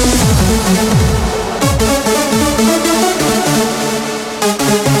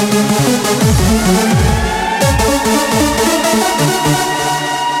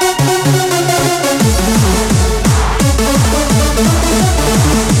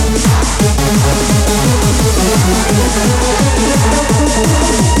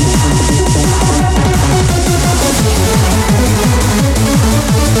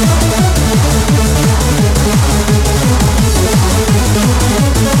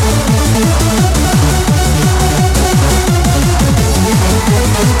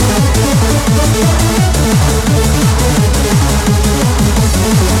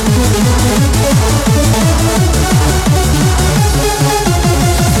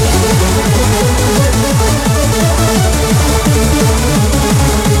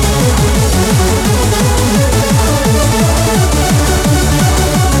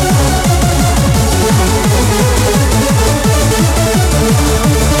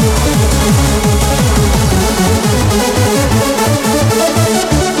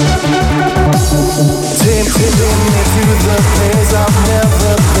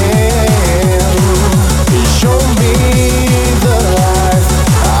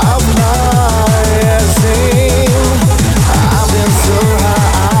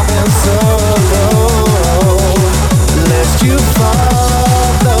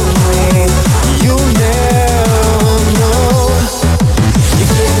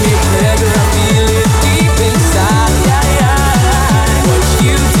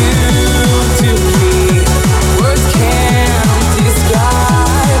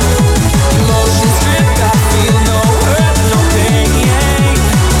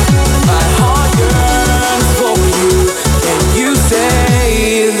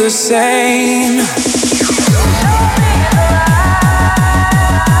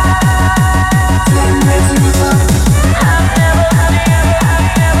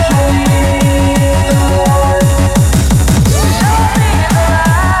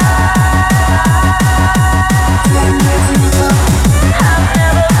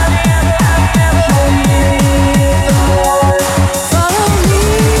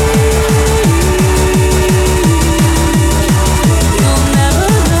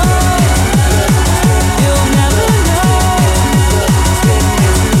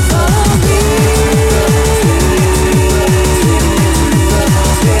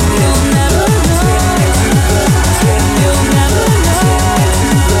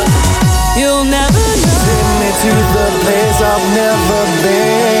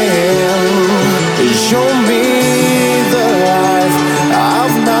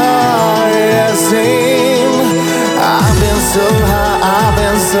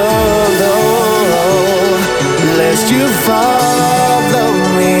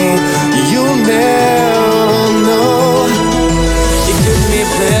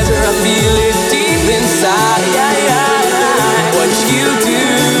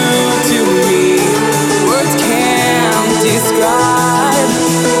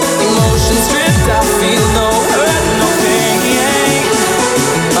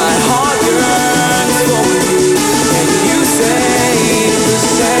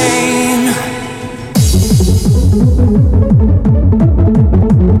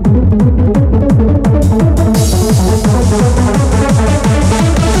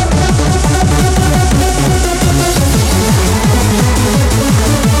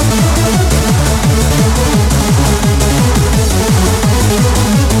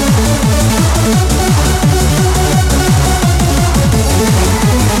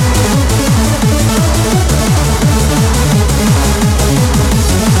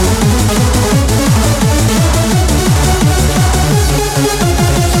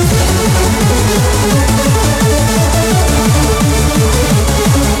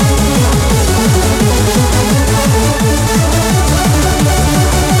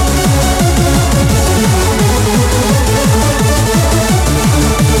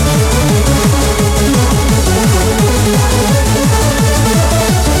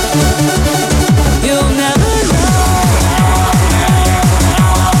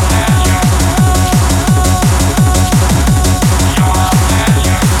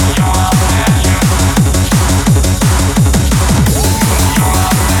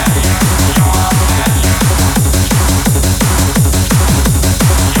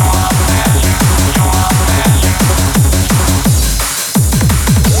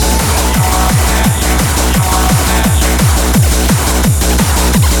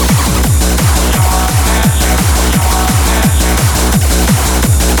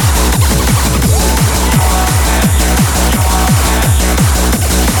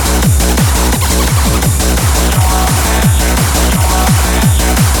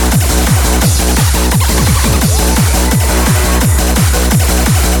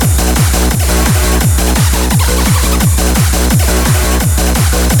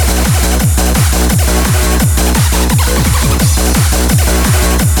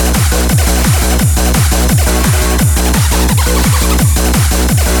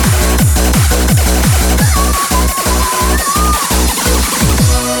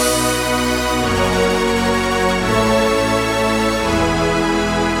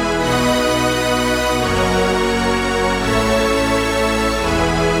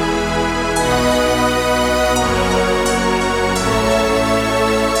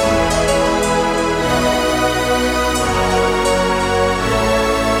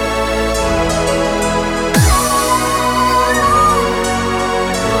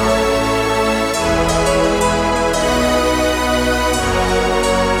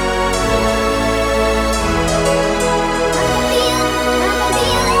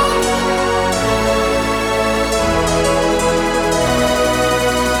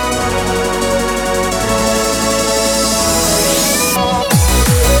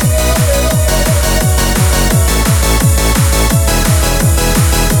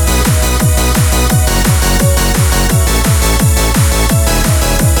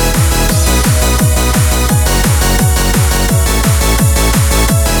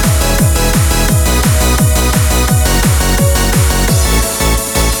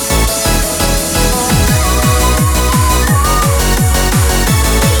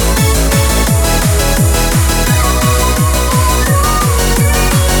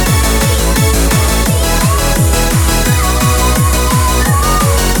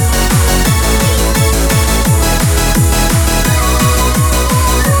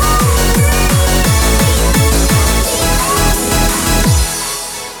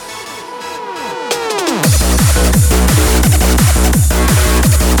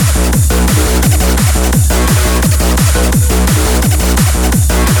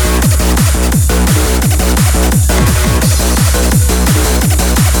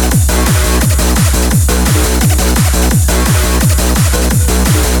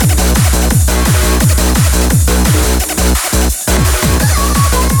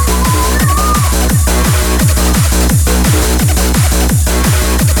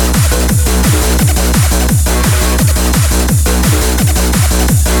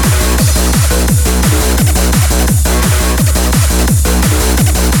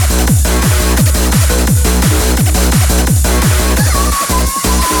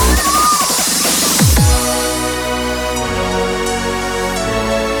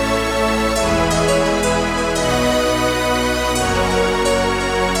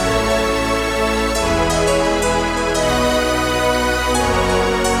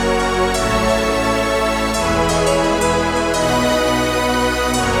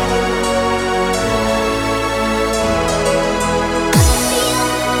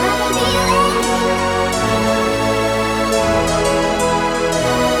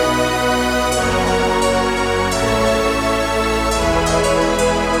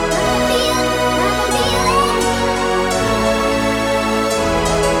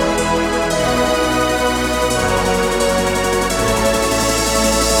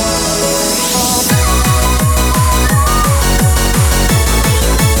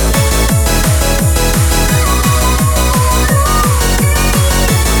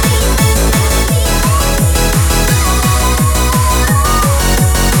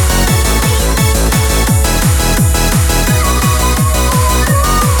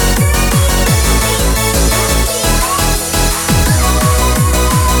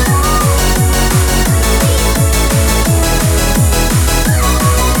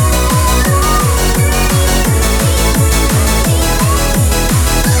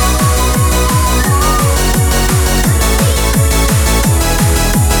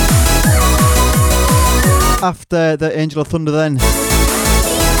 After the Angel of Thunder then,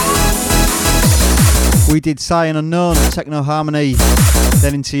 we did Cyan Unknown, Techno Harmony,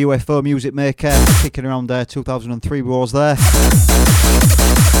 then into UFO Music Maker, kicking around 2003 was there.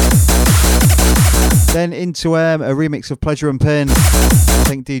 Then into a remix of Pleasure and Pain. I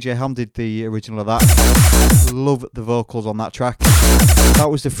think DJ Ham did the original of that. Love the vocals on that track. That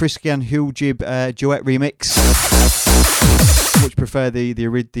was the Frisky and Hugh Jib duet remix. Much prefer the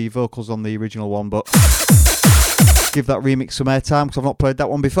vocals on the original one, but give that remix some airtime because I've not played that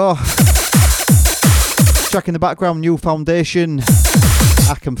one before. Track in the background, New Foundation.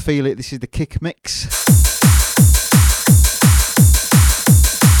 I Can Feel It. This is the Kick Mix.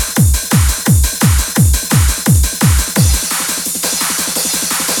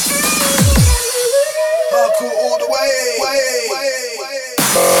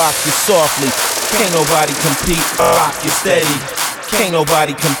 Rock you softly, can't nobody compete. Rock you steady, can't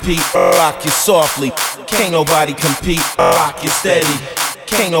nobody compete. Rock you softly, can't nobody compete. Rock you steady,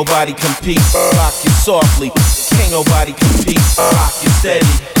 can't nobody compete. Rock you softly, can't nobody compete. Rock you steady,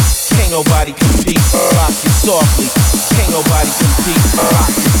 can't nobody compete. Rock you softly, can't nobody compete. Rock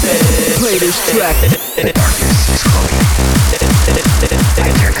you steady. Play this track. The darkness is calling me. I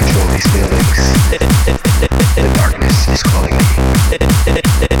can't control these feelings. The darkness is calling me.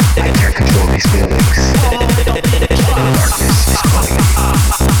 I can't control these feelings. The darkness is calling me.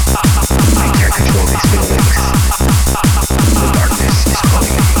 I can't control these feelings. The darkness is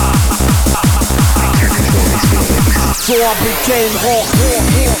calling me. I can't control these feelings. So I became hardcore.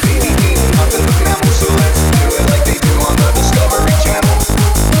 Nothing but mammals, so let's do it like they do on the Discovery Channel.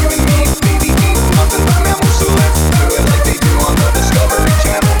 You and me, baby, nothing but mammals, so let's do it like they do on the Discovery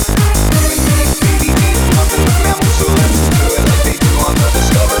Channel. You and me, baby, nothing but mammals, so let's do it like they do on the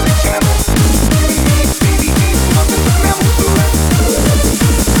Discovery Channel. You and me, baby, nothing but mammals, so let's do it.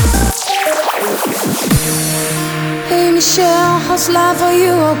 Hey Michelle, how's life? Are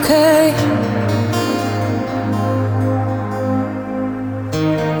you okay?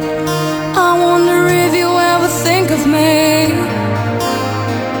 I wonder if you ever think of me.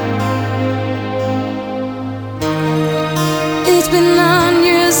 It's been 9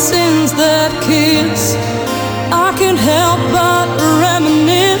 years since that kiss. I can't help but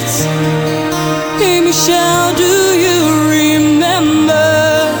reminisce. Hey Michelle, do you remember?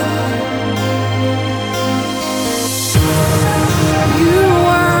 You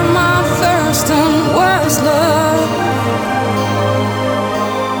were my first and worst love.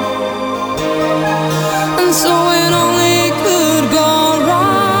 And so it only could go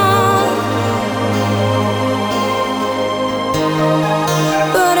wrong.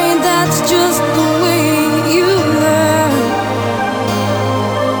 But ain't that's just the way you were?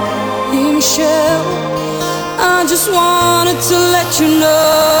 Hey Michelle, I just wanted to let you know.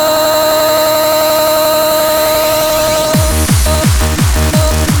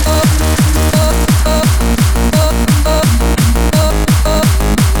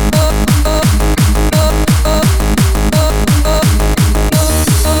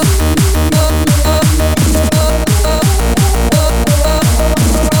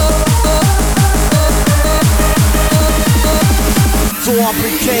 So I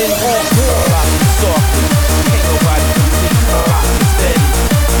became hardcore. Rock you softly, can't nobody compete. Rock you steady,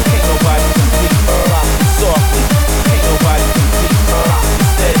 can't nobody compete. Rock you softly, can't nobody compete. Rock you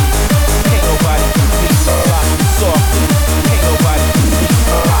steady, can't nobody compete. Rock you softly, can't nobody compete.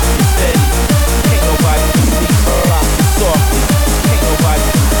 Rock you steady, can't nobody compete. Rock you softly, can't nobody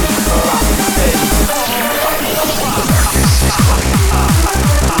compete. Rock you steady. The darkness is calling me.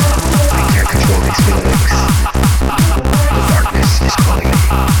 I can't control these feelings. The darkness is calling me.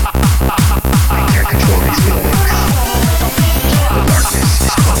 I can't control these feelings. The darkness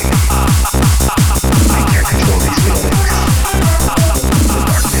is calling me. I can't control these feelings. The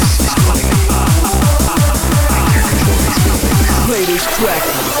darkness is calling me. I can't control these feelings. Play this track.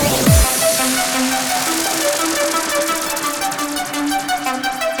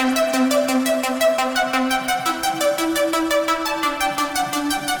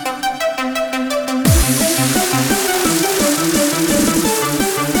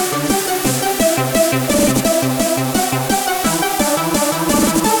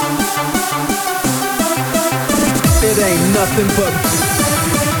 It ain't nothing but.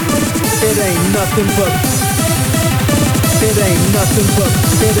 It ain't nothing but. It ain't nothing but.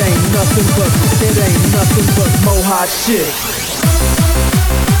 It ain't nothing but. It ain't nothing but more hot shit.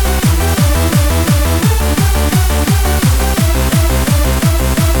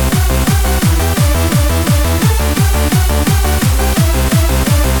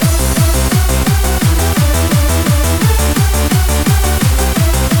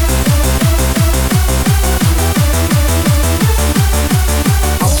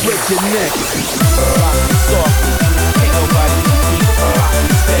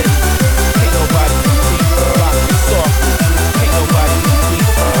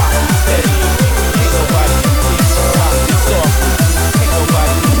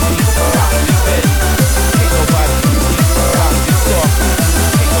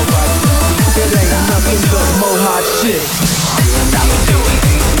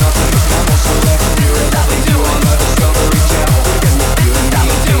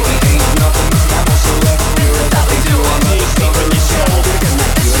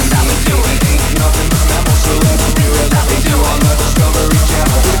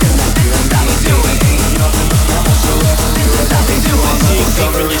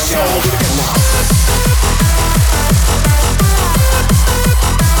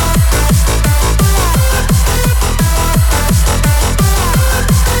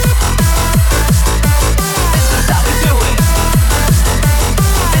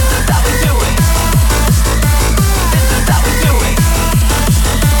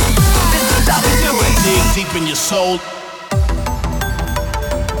 deep in your soul.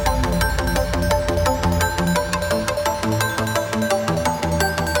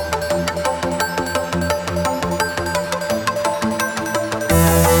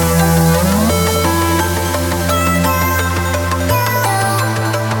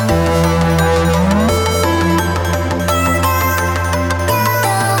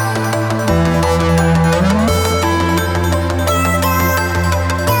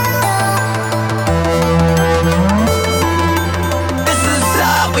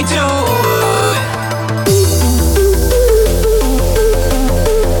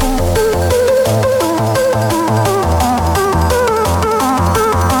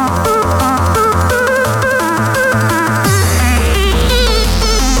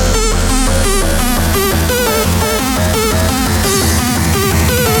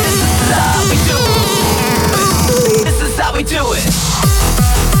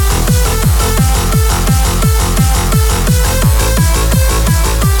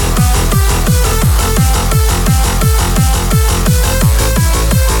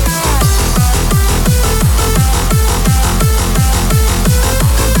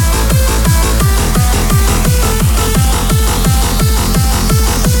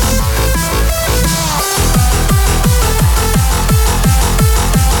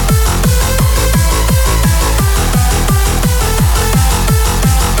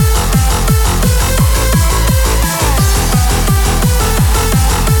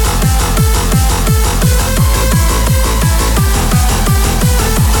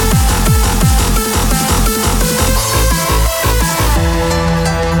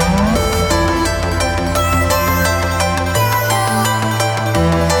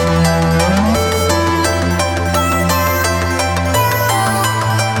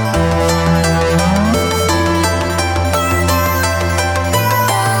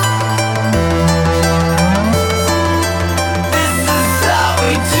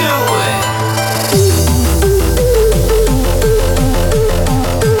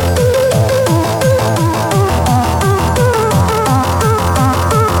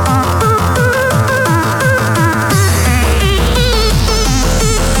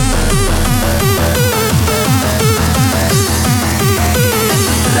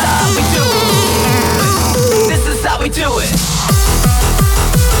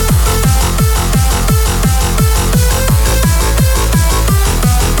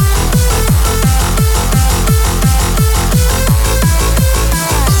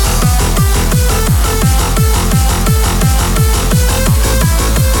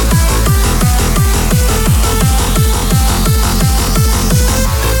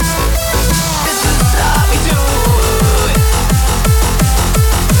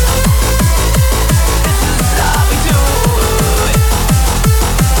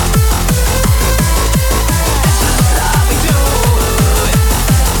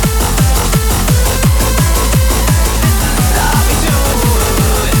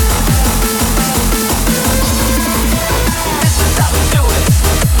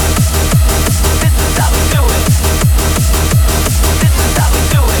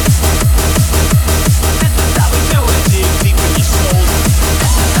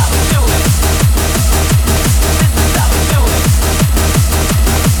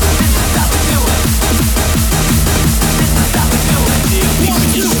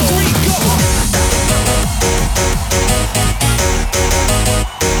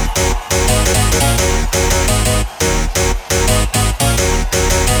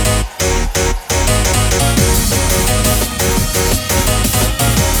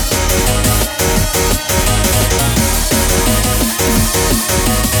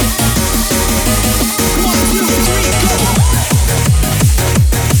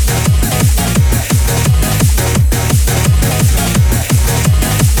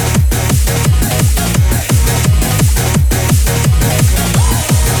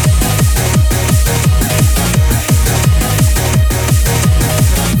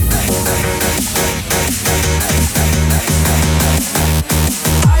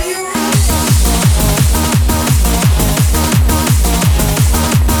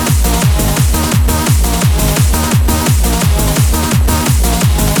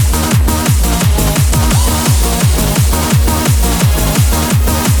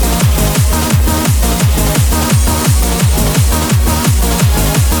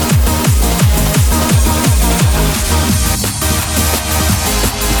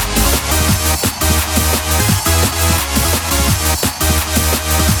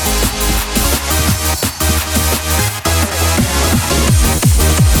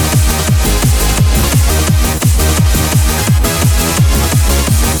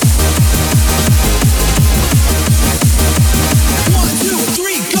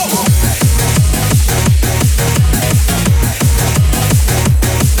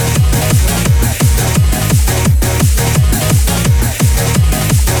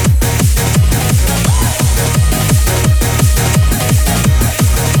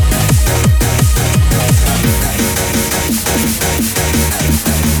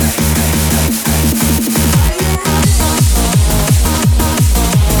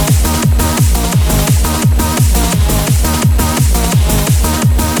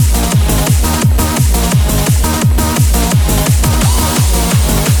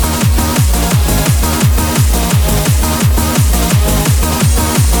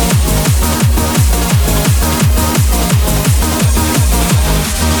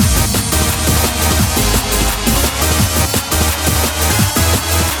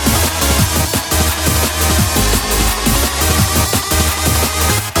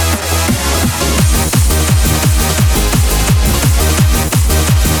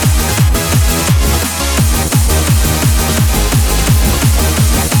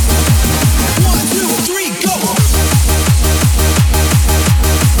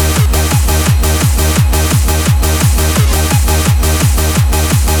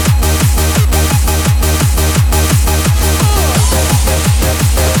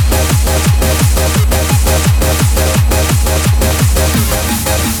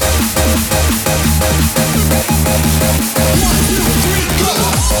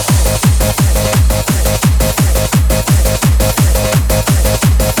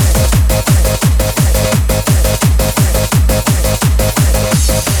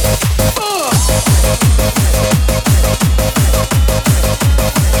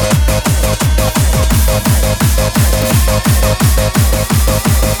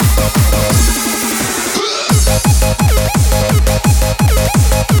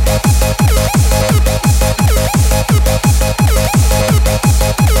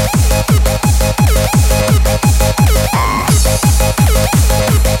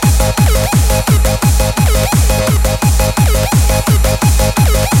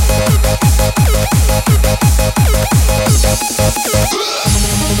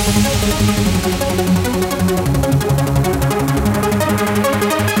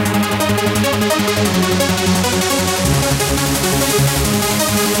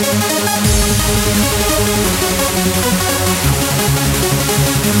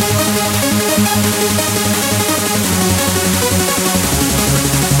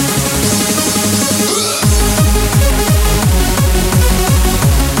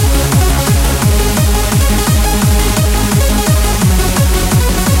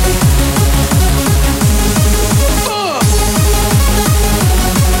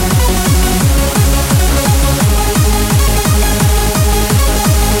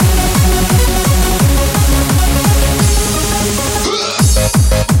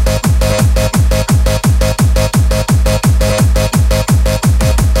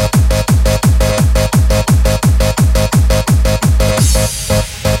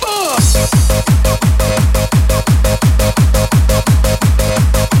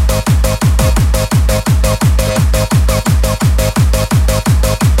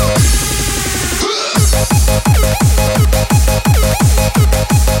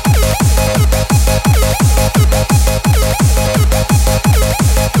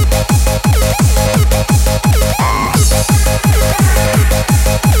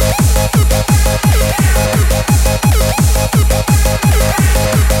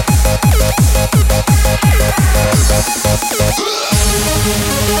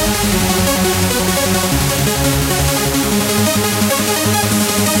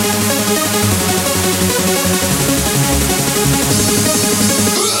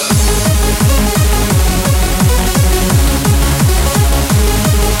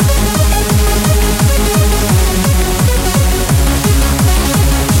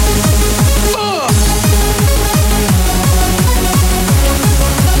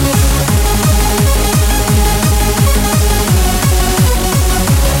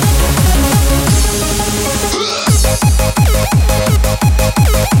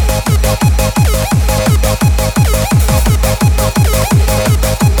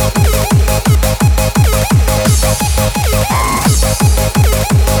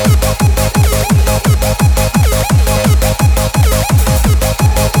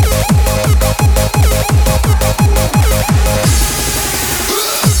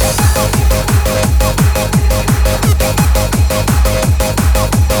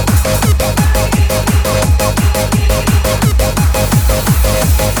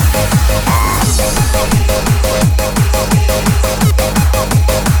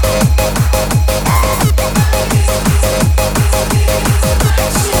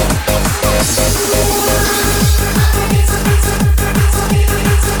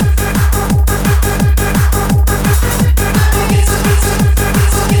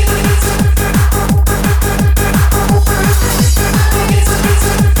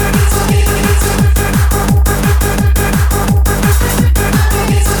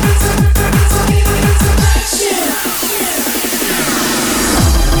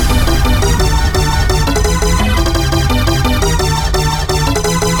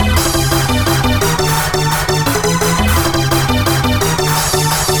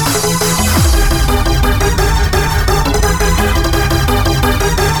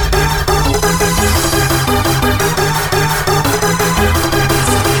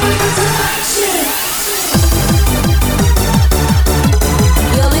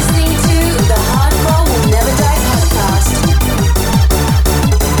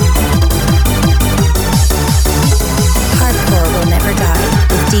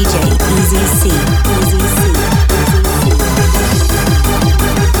 DJ Easy C. Easy C.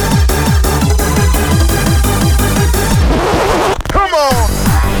 Come on!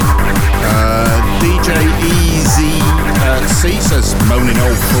 DJ Easy C says, moaning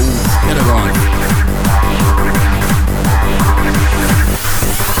old fools. Get it right.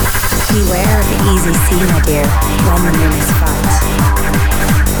 Beware of the Easy C, my dear, when the moon is fat.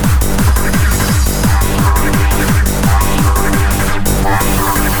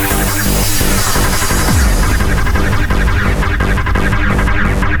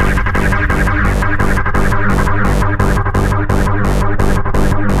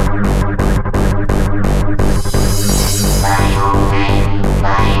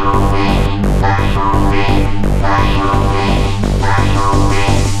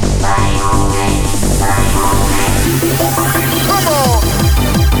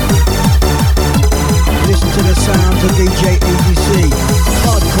 Sounds of DJ ADC.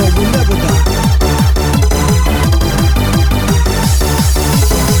 Hardcore will never die.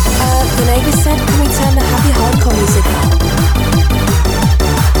 The neighbours said, can we turn the happy hardcore music on?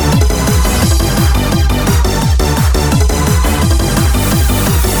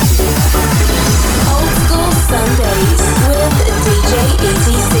 Old School Sundays with DJ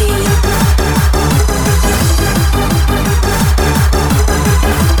ETC.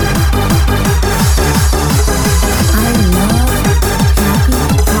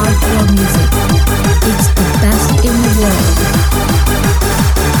 Hardcore music. It's the best in the world.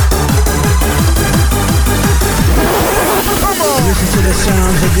 Listen to the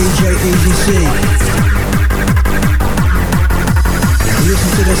sounds of DJ EDC.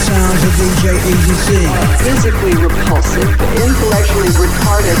 Listen to the sounds of DJ EDC. Physically repulsive, but intellectually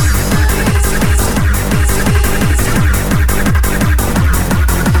retarded.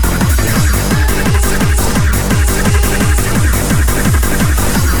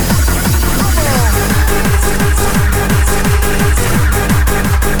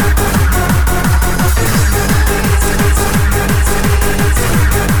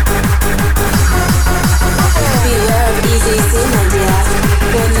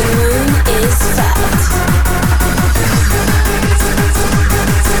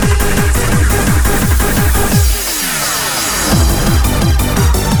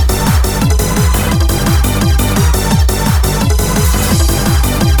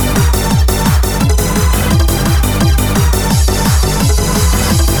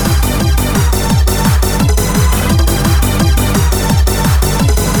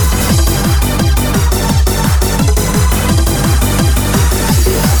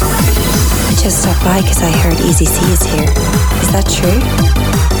 Because I heard Easy C is here. Is that true?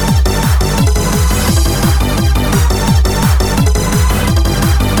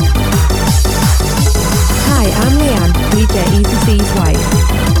 Hi, I'm Leanne, DJ Easy C's wife,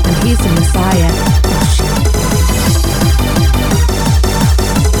 and he's the Messiah.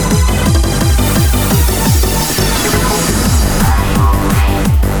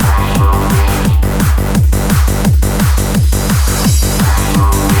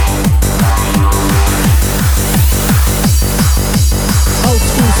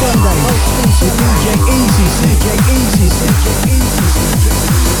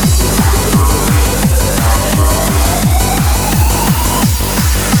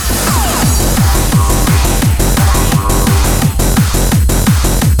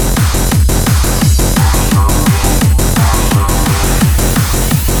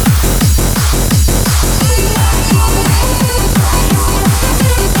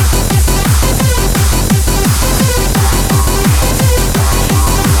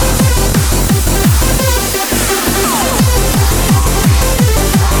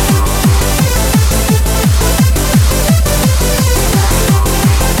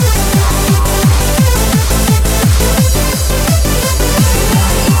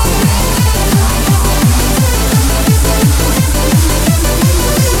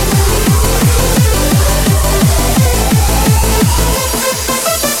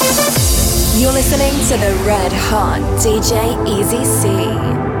 To the red hot DJ Easy C.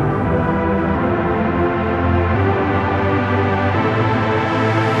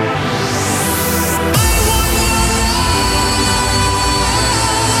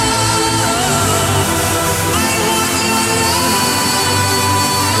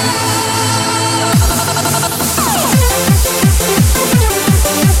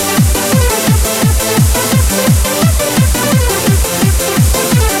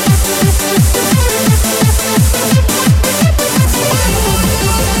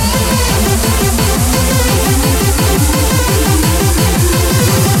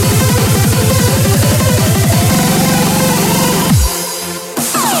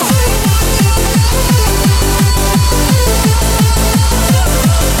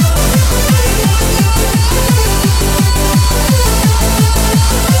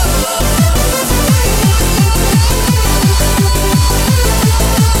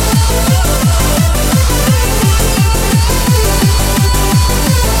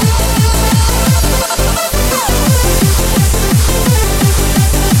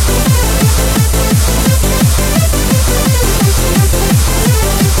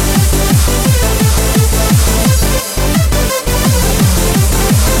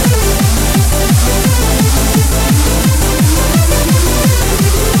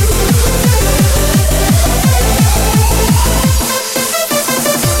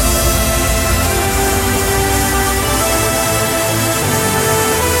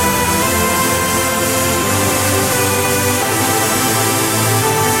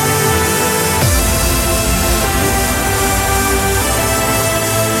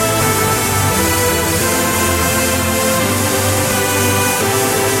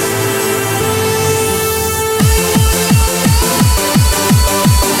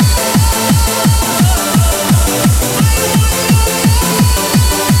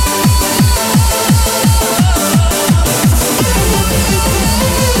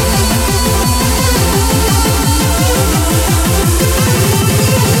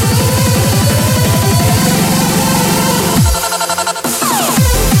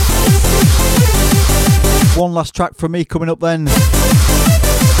 One last track from me coming up then.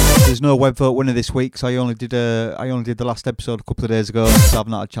 There's no web vote winner this week, so I only did the last episode a couple of days ago, so I've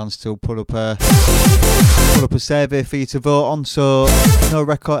not had a chance to put up a survey for you to vote on. So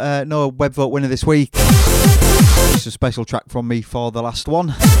no web vote winner this week. It's a special track from me for the last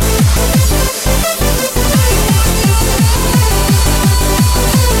one.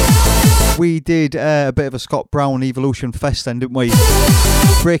 We did a bit of a Scott Brown Evolution Fest then, didn't we?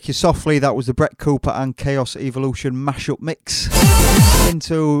 Break You Softly, that was the Brett Cooper and Chaos Evolution mashup mix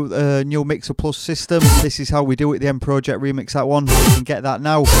into a new Mixer Plus system. This Is How We Do It, the M Project remix, that one. You can get that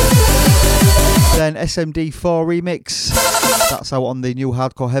now. Then SMD4 remix, that's out on the new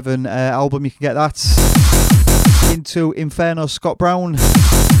Hardcore Heaven album, you can get that. Into Inferno Scott Brown,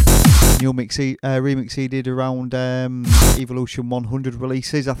 new remix he did around Evolution 100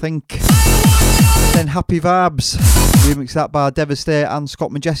 releases, I think. Then Happy Vibes, remix that by Devastate and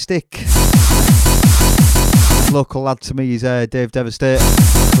Scott Majestic. Local lad to me is Dave Devastate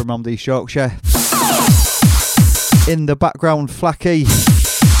from around East Yorkshire. In the background, Flacky,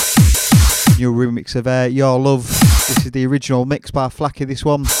 new remix of Your Love. This is the original mix by Flacky, this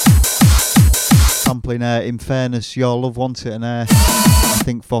one. Sampling In Fairness, Your Love wants it, and I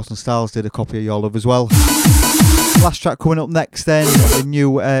think Force and Styles did a copy of Your Love as well. Last track coming up next then, a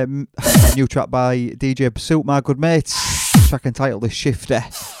new track by DJ Pursuit, my good mate. Track entitled The Shifter.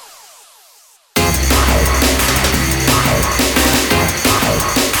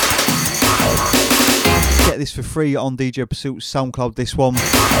 Get this for free on DJ Pursuit's SoundCloud, this one.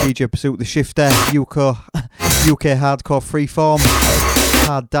 DJ Pursuit The Shifter, UK Hardcore Freeform.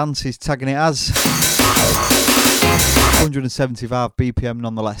 Hard Dance is tagging it as 175 BPM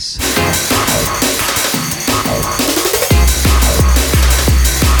nonetheless.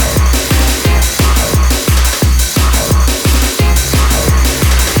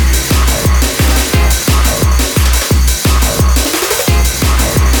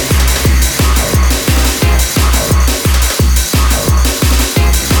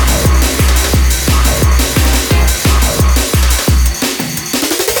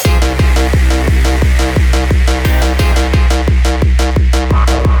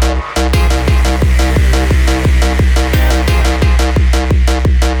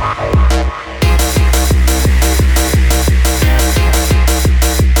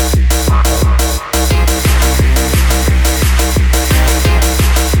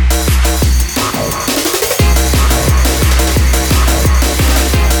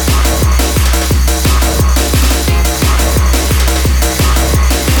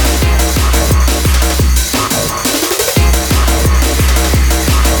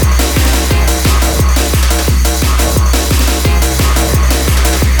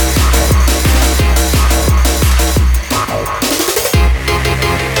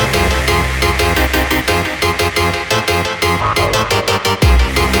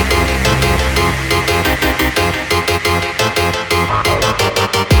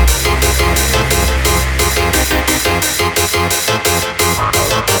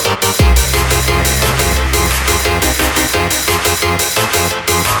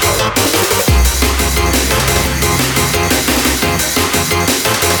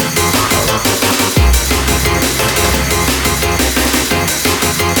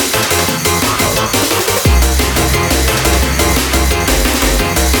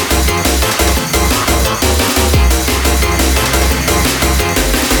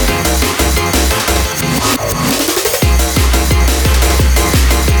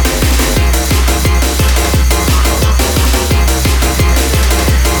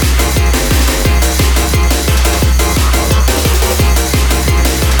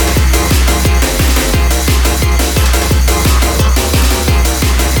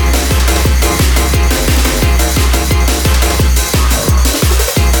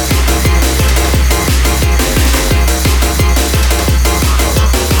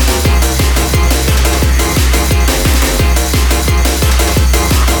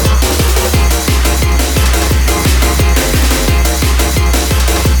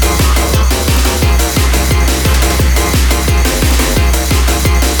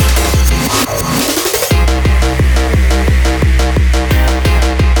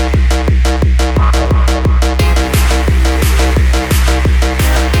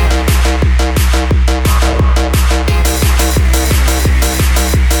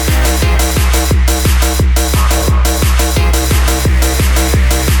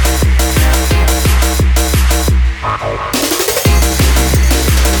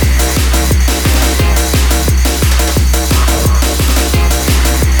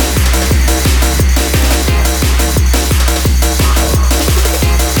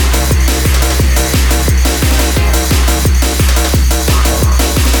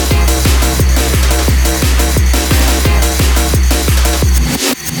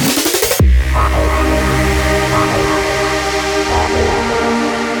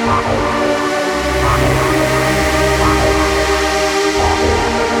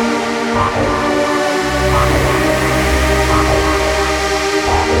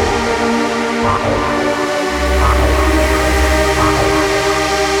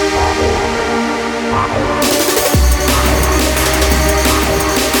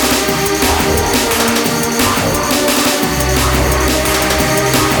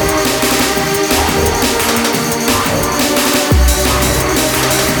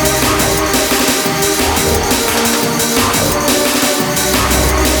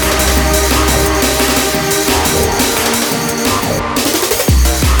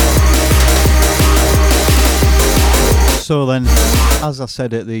 So then, as I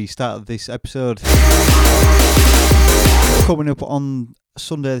said at the start of this episode, coming up on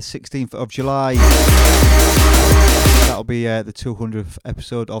Sunday the 16th of July, that'll be the 200th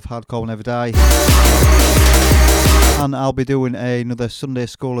episode of Hardcore Will Never Die, and I'll be doing another Sunday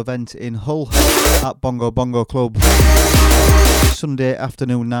school event in Hull at Bongo Bongo Club. Sunday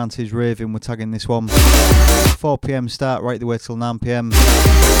afternoon 90s raving, we're tagging this one. 4pm start right the way till 9pm.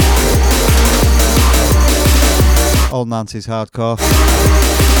 All 90s hardcore.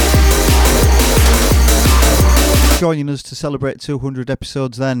 Joining us to celebrate 200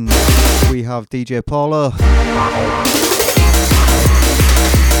 episodes then, we have DJ Paulo.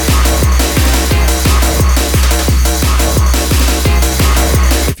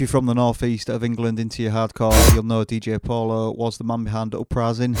 If you're from the northeast of England into your hardcore, you'll know DJ Paulo was the man behind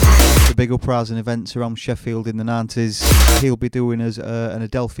Uprising, the big Uprising events around Sheffield in the 90s. He'll be doing us an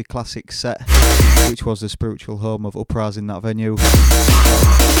Adelphi Classic set, which was the spiritual home of Uprising, that venue.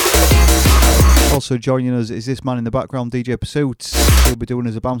 Also joining us is this man in the background, DJ Pursuit. He'll be doing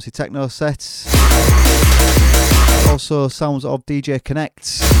us a bouncy techno set. Also sounds of DJ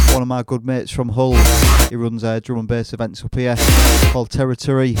Connect, one of my good mates from Hull. He runs drum and bass events up here called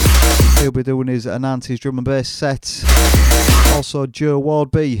Territory. He'll be doing his 90s drum and bass set. Also Joe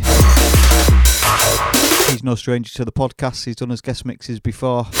Wardby. He's no stranger to the podcast, he's done his guest mixes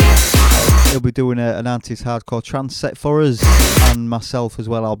before. He'll be doing a 90s hardcore trance set for us, and myself as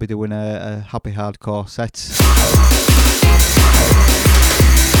well, I'll be doing a happy hardcore set.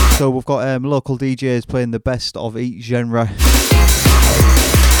 So we've got local DJs playing the best of each genre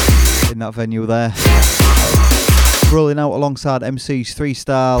in that venue there. Rolling out alongside MCs 3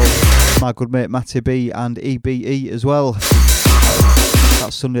 Style, my good mate Matty B and EBE as well.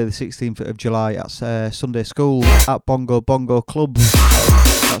 That's Sunday the 16th of July at Sunday School at Bongo Bongo Club.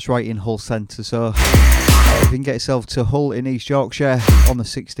 That's right in Hull Centre. So if you can get yourself to Hull in East Yorkshire on the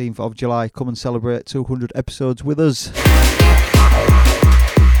 16th of July, come and celebrate 200 episodes with us.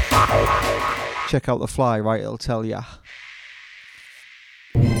 Check out the fly, right, it'll tell ya.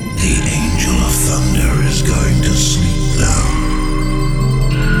 The Angel of Thunder is going to sleep now.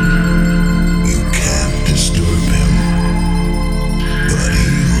 You can't disturb him, but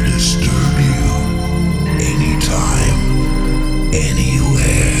he'll disturb you anytime,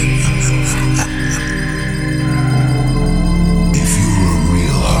 anywhere. If you're a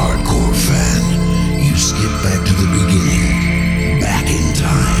real hardcore fan, you skip back to the beginning, back in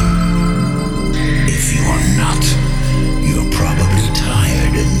time. If you're not, you're probably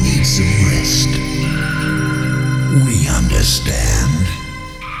tired and need some rest. We understand.